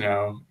drafts,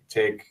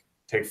 take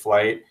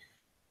flight.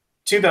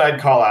 Two that I'd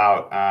call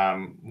out.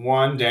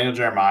 One, Daniel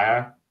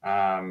Jeremiah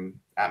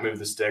at Move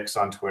the Sticks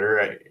on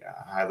Twitter. I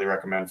highly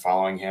recommend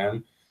following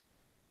him.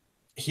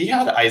 He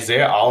had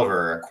Isaiah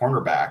Oliver, a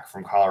cornerback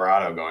from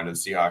Colorado, going to the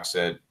Seahawks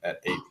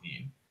at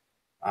 18.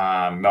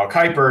 Mel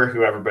Kiper,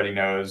 who everybody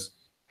knows,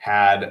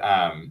 had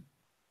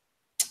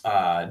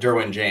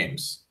Derwin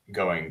James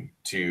going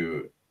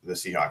to the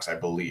Seahawks, I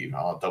believe.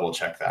 I'll double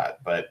check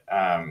that. But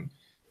I'm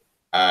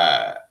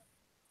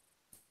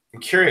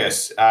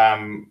curious,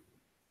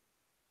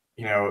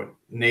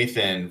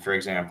 Nathan, for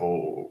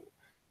example,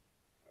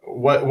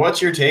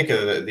 what's your take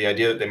of the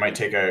idea that they might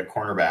take a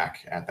cornerback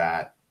at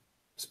that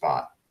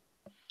spot?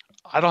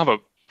 I don't have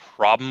a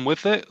problem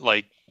with it.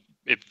 Like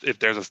if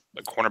there's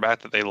a cornerback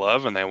that they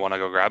love and they want to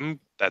go grab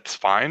him, that's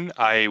fine.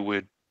 I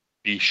would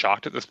be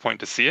shocked at this point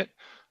to see it.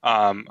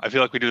 I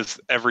feel like we do this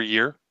every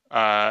year.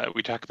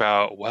 We talk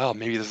about, well,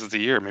 maybe this is the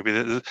year.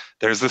 Maybe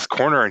there's this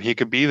corner and he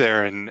could be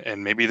there,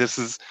 and maybe this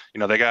is,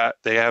 they got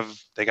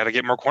to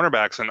get more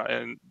cornerbacks,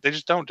 and they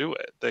just don't do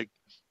it.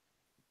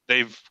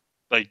 They've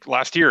like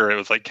last year it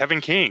was like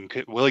Kevin King.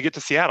 Will he get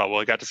to Seattle? Well,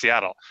 he got to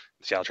Seattle.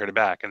 Seattle traded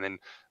back, and then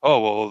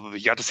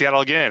he got to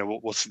Seattle again.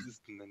 And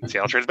then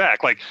Seattle trades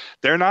back. Like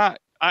they're not.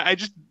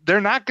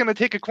 They're not going to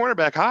take a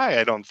cornerback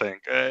high. I don't think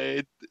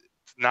it's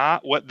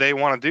not what they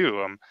want to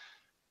do.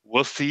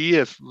 We'll see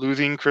if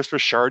losing Chris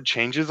Richard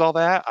changes all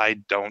that. I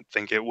don't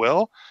think it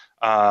will.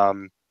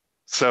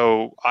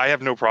 So I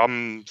have no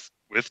problems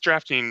with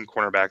drafting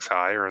cornerbacks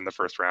high or in the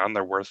first round.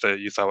 They're worth it.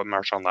 You saw what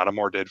Marshawn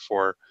Lattimore did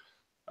for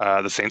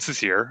the Saints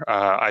this year.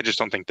 I just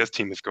don't think this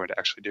team is going to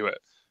actually do it.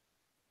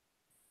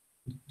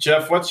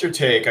 Jeff, what's your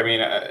take? I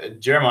mean,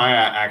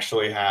 Jeremiah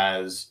actually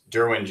has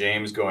Derwin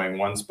James going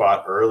one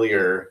spot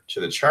earlier to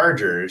the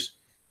Chargers,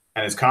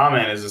 and his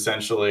comment is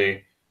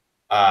essentially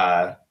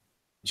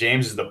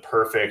James is the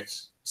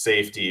perfect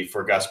safety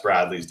for Gus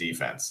Bradley's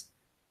defense.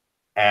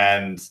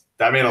 And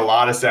that made a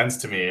lot of sense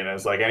to me. And it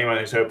was like anyone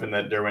who's hoping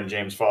that Derwin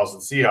James falls to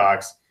the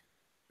Seahawks,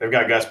 they've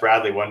got Gus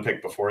Bradley one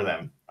pick before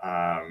them.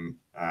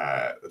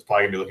 It's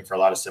probably going to be looking for a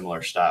lot of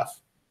similar stuff.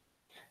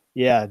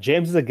 Yeah,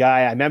 James is a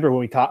guy. I remember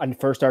when we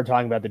first started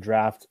talking about the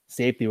draft,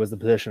 safety was the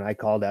position I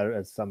called out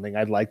as something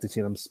I'd like to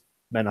see them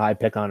spend a high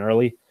pick on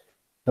early.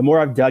 The more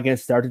I've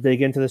started to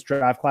dig into this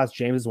draft class,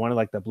 James is one of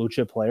like the blue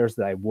chip players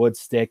that I would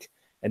stick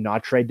and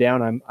not trade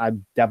down.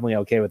 I'm definitely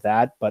okay with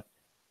that. But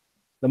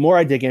the more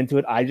I dig into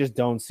it, I just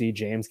don't see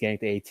James getting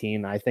to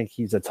 18. I think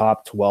he's a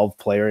top 12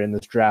 player in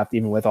this draft,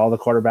 even with all the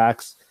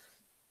quarterbacks.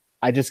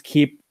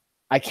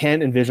 I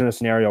can't envision a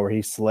scenario where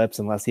he slips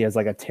unless he has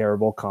like a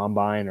terrible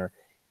combine or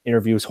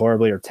interviews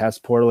horribly or tests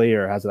poorly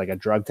or has like a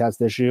drug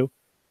test issue.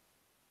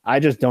 I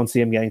just don't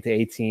see him getting to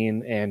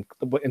 18. And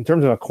in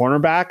terms of a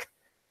cornerback,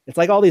 it's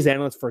like all these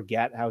analysts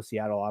forget how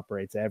Seattle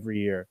operates every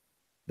year.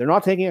 They're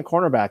not taking a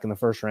cornerback in the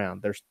first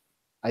round.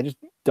 I just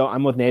don't.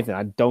 I'm with Nathan.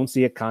 I don't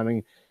see it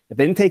coming. If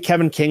they didn't take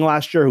Kevin King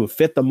last year, who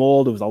fit the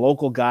mold, who was a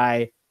local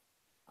guy,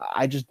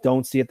 I just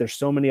don't see it. There's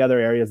so many other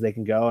areas they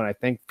can go, and I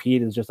think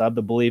Pete is just of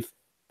the belief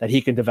that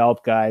he can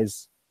develop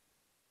guys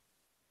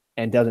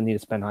and doesn't need to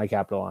spend high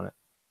capital on it.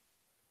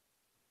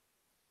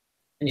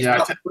 And he's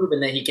proven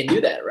that he can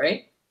do that,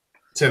 right?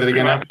 Say that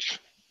again.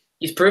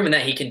 He's proven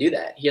that he can do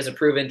that. He has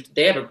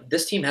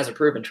this team has a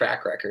proven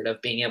track record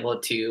of being able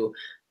to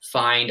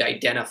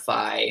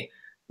identify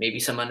maybe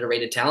some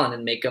underrated talent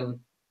and make them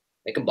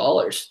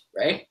ballers,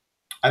 right?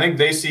 I think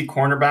they see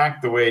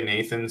cornerback the way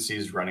Nathan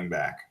sees running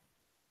back.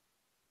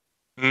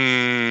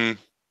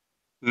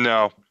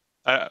 No.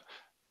 I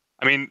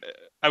mean,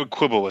 I would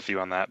quibble with you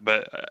on that,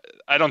 but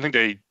I don't think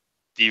they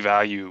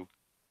devalue.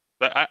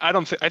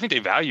 I think they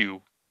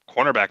value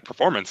cornerback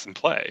performance and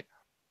play.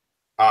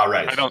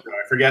 Right. I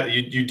forget that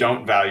you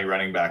don't value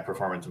running back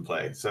performance and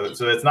play. So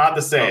it's not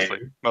the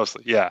same.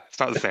 Mostly. Yeah, it's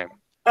not the same.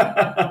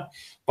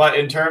 But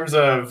in terms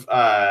of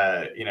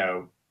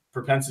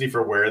propensity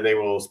for where they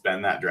will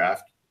spend that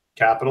draft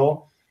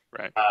capital,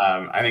 right?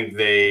 I think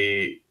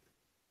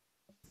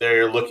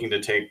they're looking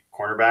to take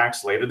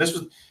cornerbacks later. This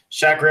was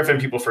Shaq Griffin.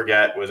 People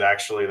forget was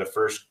actually the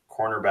first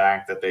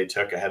cornerback that they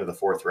took ahead of the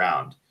 4th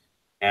round,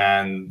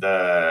 and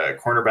the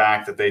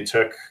cornerback that they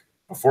took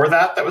before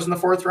that was in the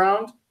 4th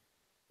round.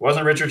 It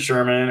wasn't Richard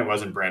Sherman. It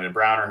wasn't Brandon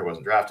Browner, who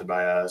wasn't drafted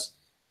by us.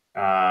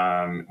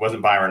 It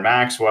wasn't Byron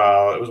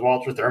Maxwell. It was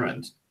Walter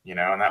Thurmond,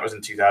 and that was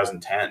in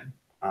 2010.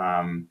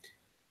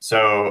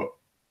 So,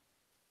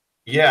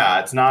 yeah,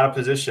 it's not a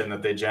position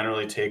that they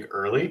generally take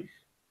early.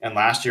 And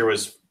last year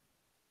was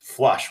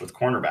flush with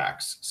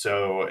cornerbacks.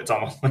 So it's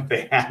almost like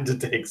they had to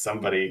take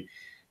somebody.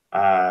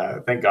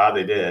 Thank God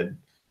they did.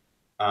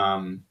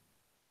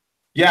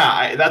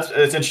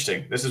 It's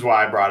interesting. This is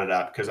why I brought it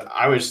up, because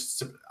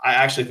I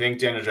actually think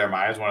Daniel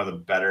Jeremiah is one of the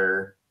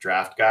better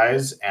draft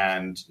guys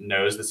and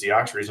knows the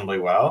Seahawks reasonably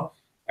well.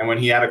 And when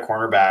he had a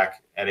cornerback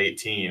at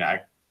 18,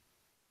 I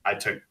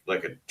took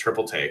like a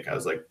triple take. I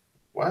was like,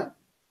 what?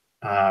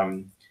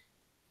 But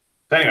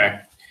anyway,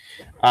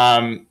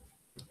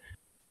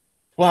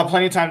 we'll have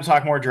plenty of time to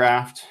talk more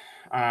draft.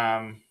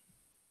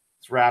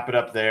 Let's wrap it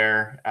up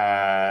there.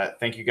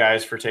 Thank you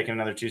guys for taking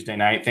another Tuesday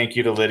night. Thank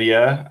you to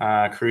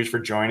Lydia Cruz for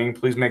joining.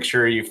 Please make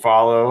sure you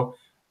follow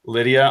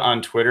Lydia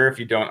on Twitter if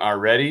you don't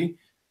already.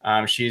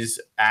 She's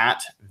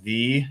at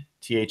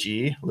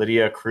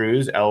Lydia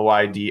Cruz,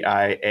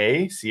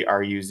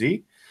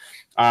 LYDIACRUZ.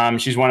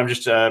 She's one of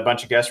just a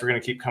bunch of guests we're going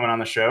to keep coming on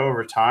the show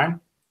over time.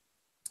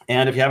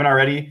 And if you haven't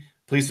already,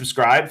 please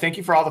subscribe. Thank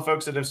you for all the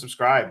folks that have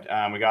subscribed.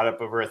 We got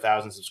up over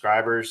 1,000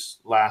 subscribers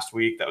last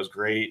week. That was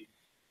great.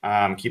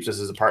 Keeps us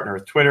as a partner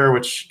with Twitter,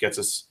 which gets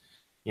us,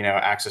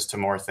 access to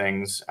more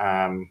things,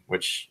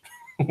 which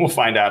we'll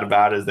find out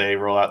about as they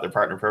roll out their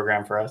partner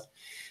program for us.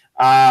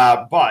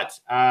 But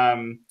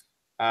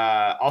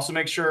also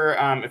make sure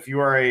if you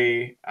are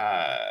a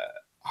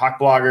Hawk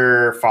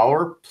Blogger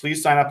follower,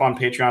 please sign up on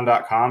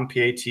patreon.com,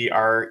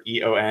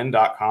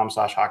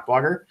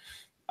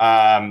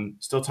 patreon.com/hawkblogger.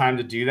 Still time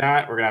to do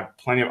that. We're going to have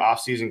plenty of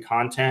off-season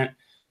content.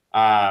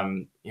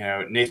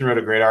 Nathan wrote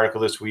a great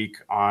article this week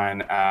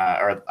on,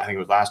 or I think it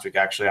was last week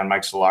actually, on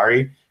Mike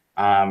Solari.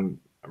 I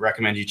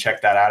recommend you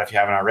check that out if you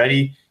haven't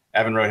already.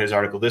 Evan wrote his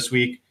article this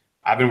week.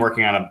 I've been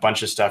working on a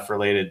bunch of stuff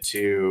related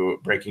to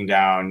breaking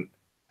down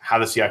how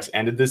the Seahawks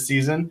ended this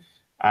season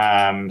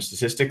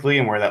statistically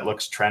and where that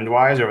looks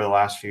trend-wise over the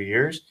last few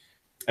years,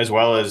 as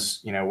well as,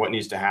 what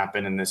needs to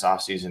happen in this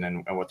offseason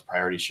and what the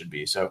priorities should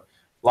be. So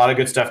a lot of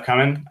good stuff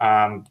coming.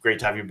 Great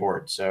to have you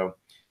aboard. So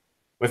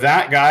with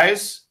that,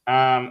 guys,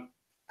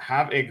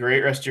 have a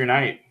great rest of your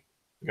night.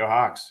 Go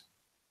Hawks.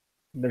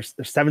 There's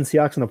 7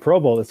 Seahawks in the Pro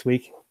Bowl this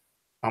week.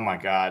 Oh, my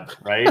God,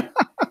 right?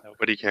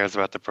 Nobody cares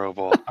about the Pro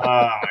Bowl. Oh,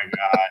 my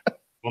God.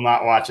 We'll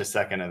not watch a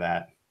second of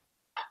that.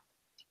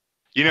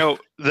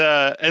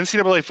 The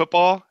NCAA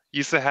football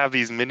used to have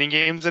these mini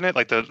games in it,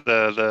 like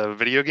the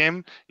video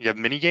game. You have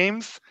mini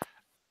games.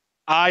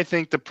 I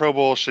think the Pro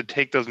Bowl should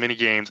take those mini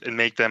games and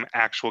make them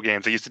actual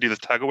games. They used to do this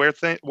tug of war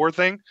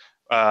thing,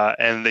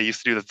 and they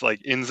used to do this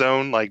like in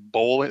zone, like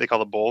bowling. They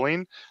call it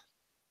bowling.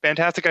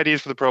 Fantastic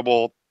ideas for the Pro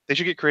Bowl. They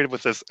should get creative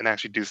with this and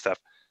actually do stuff.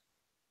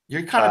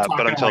 You're kind of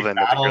talking like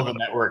Battle of the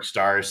Network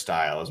Stars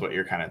style is what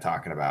you're kind of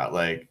talking about,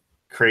 like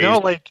crazy. No,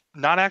 like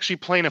not actually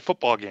playing a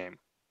football game.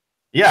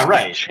 Yeah,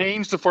 right.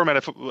 Change the format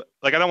of football.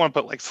 Like I don't want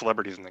to put like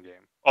celebrities in the game.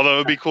 Although it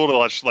would be cool to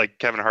watch like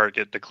Kevin Hart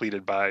get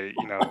depleted by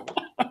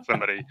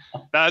somebody.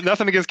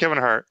 Nothing against Kevin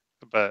Hart,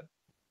 but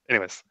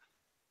anyways.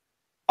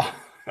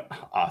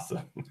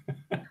 Awesome.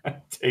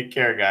 Take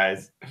care,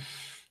 guys.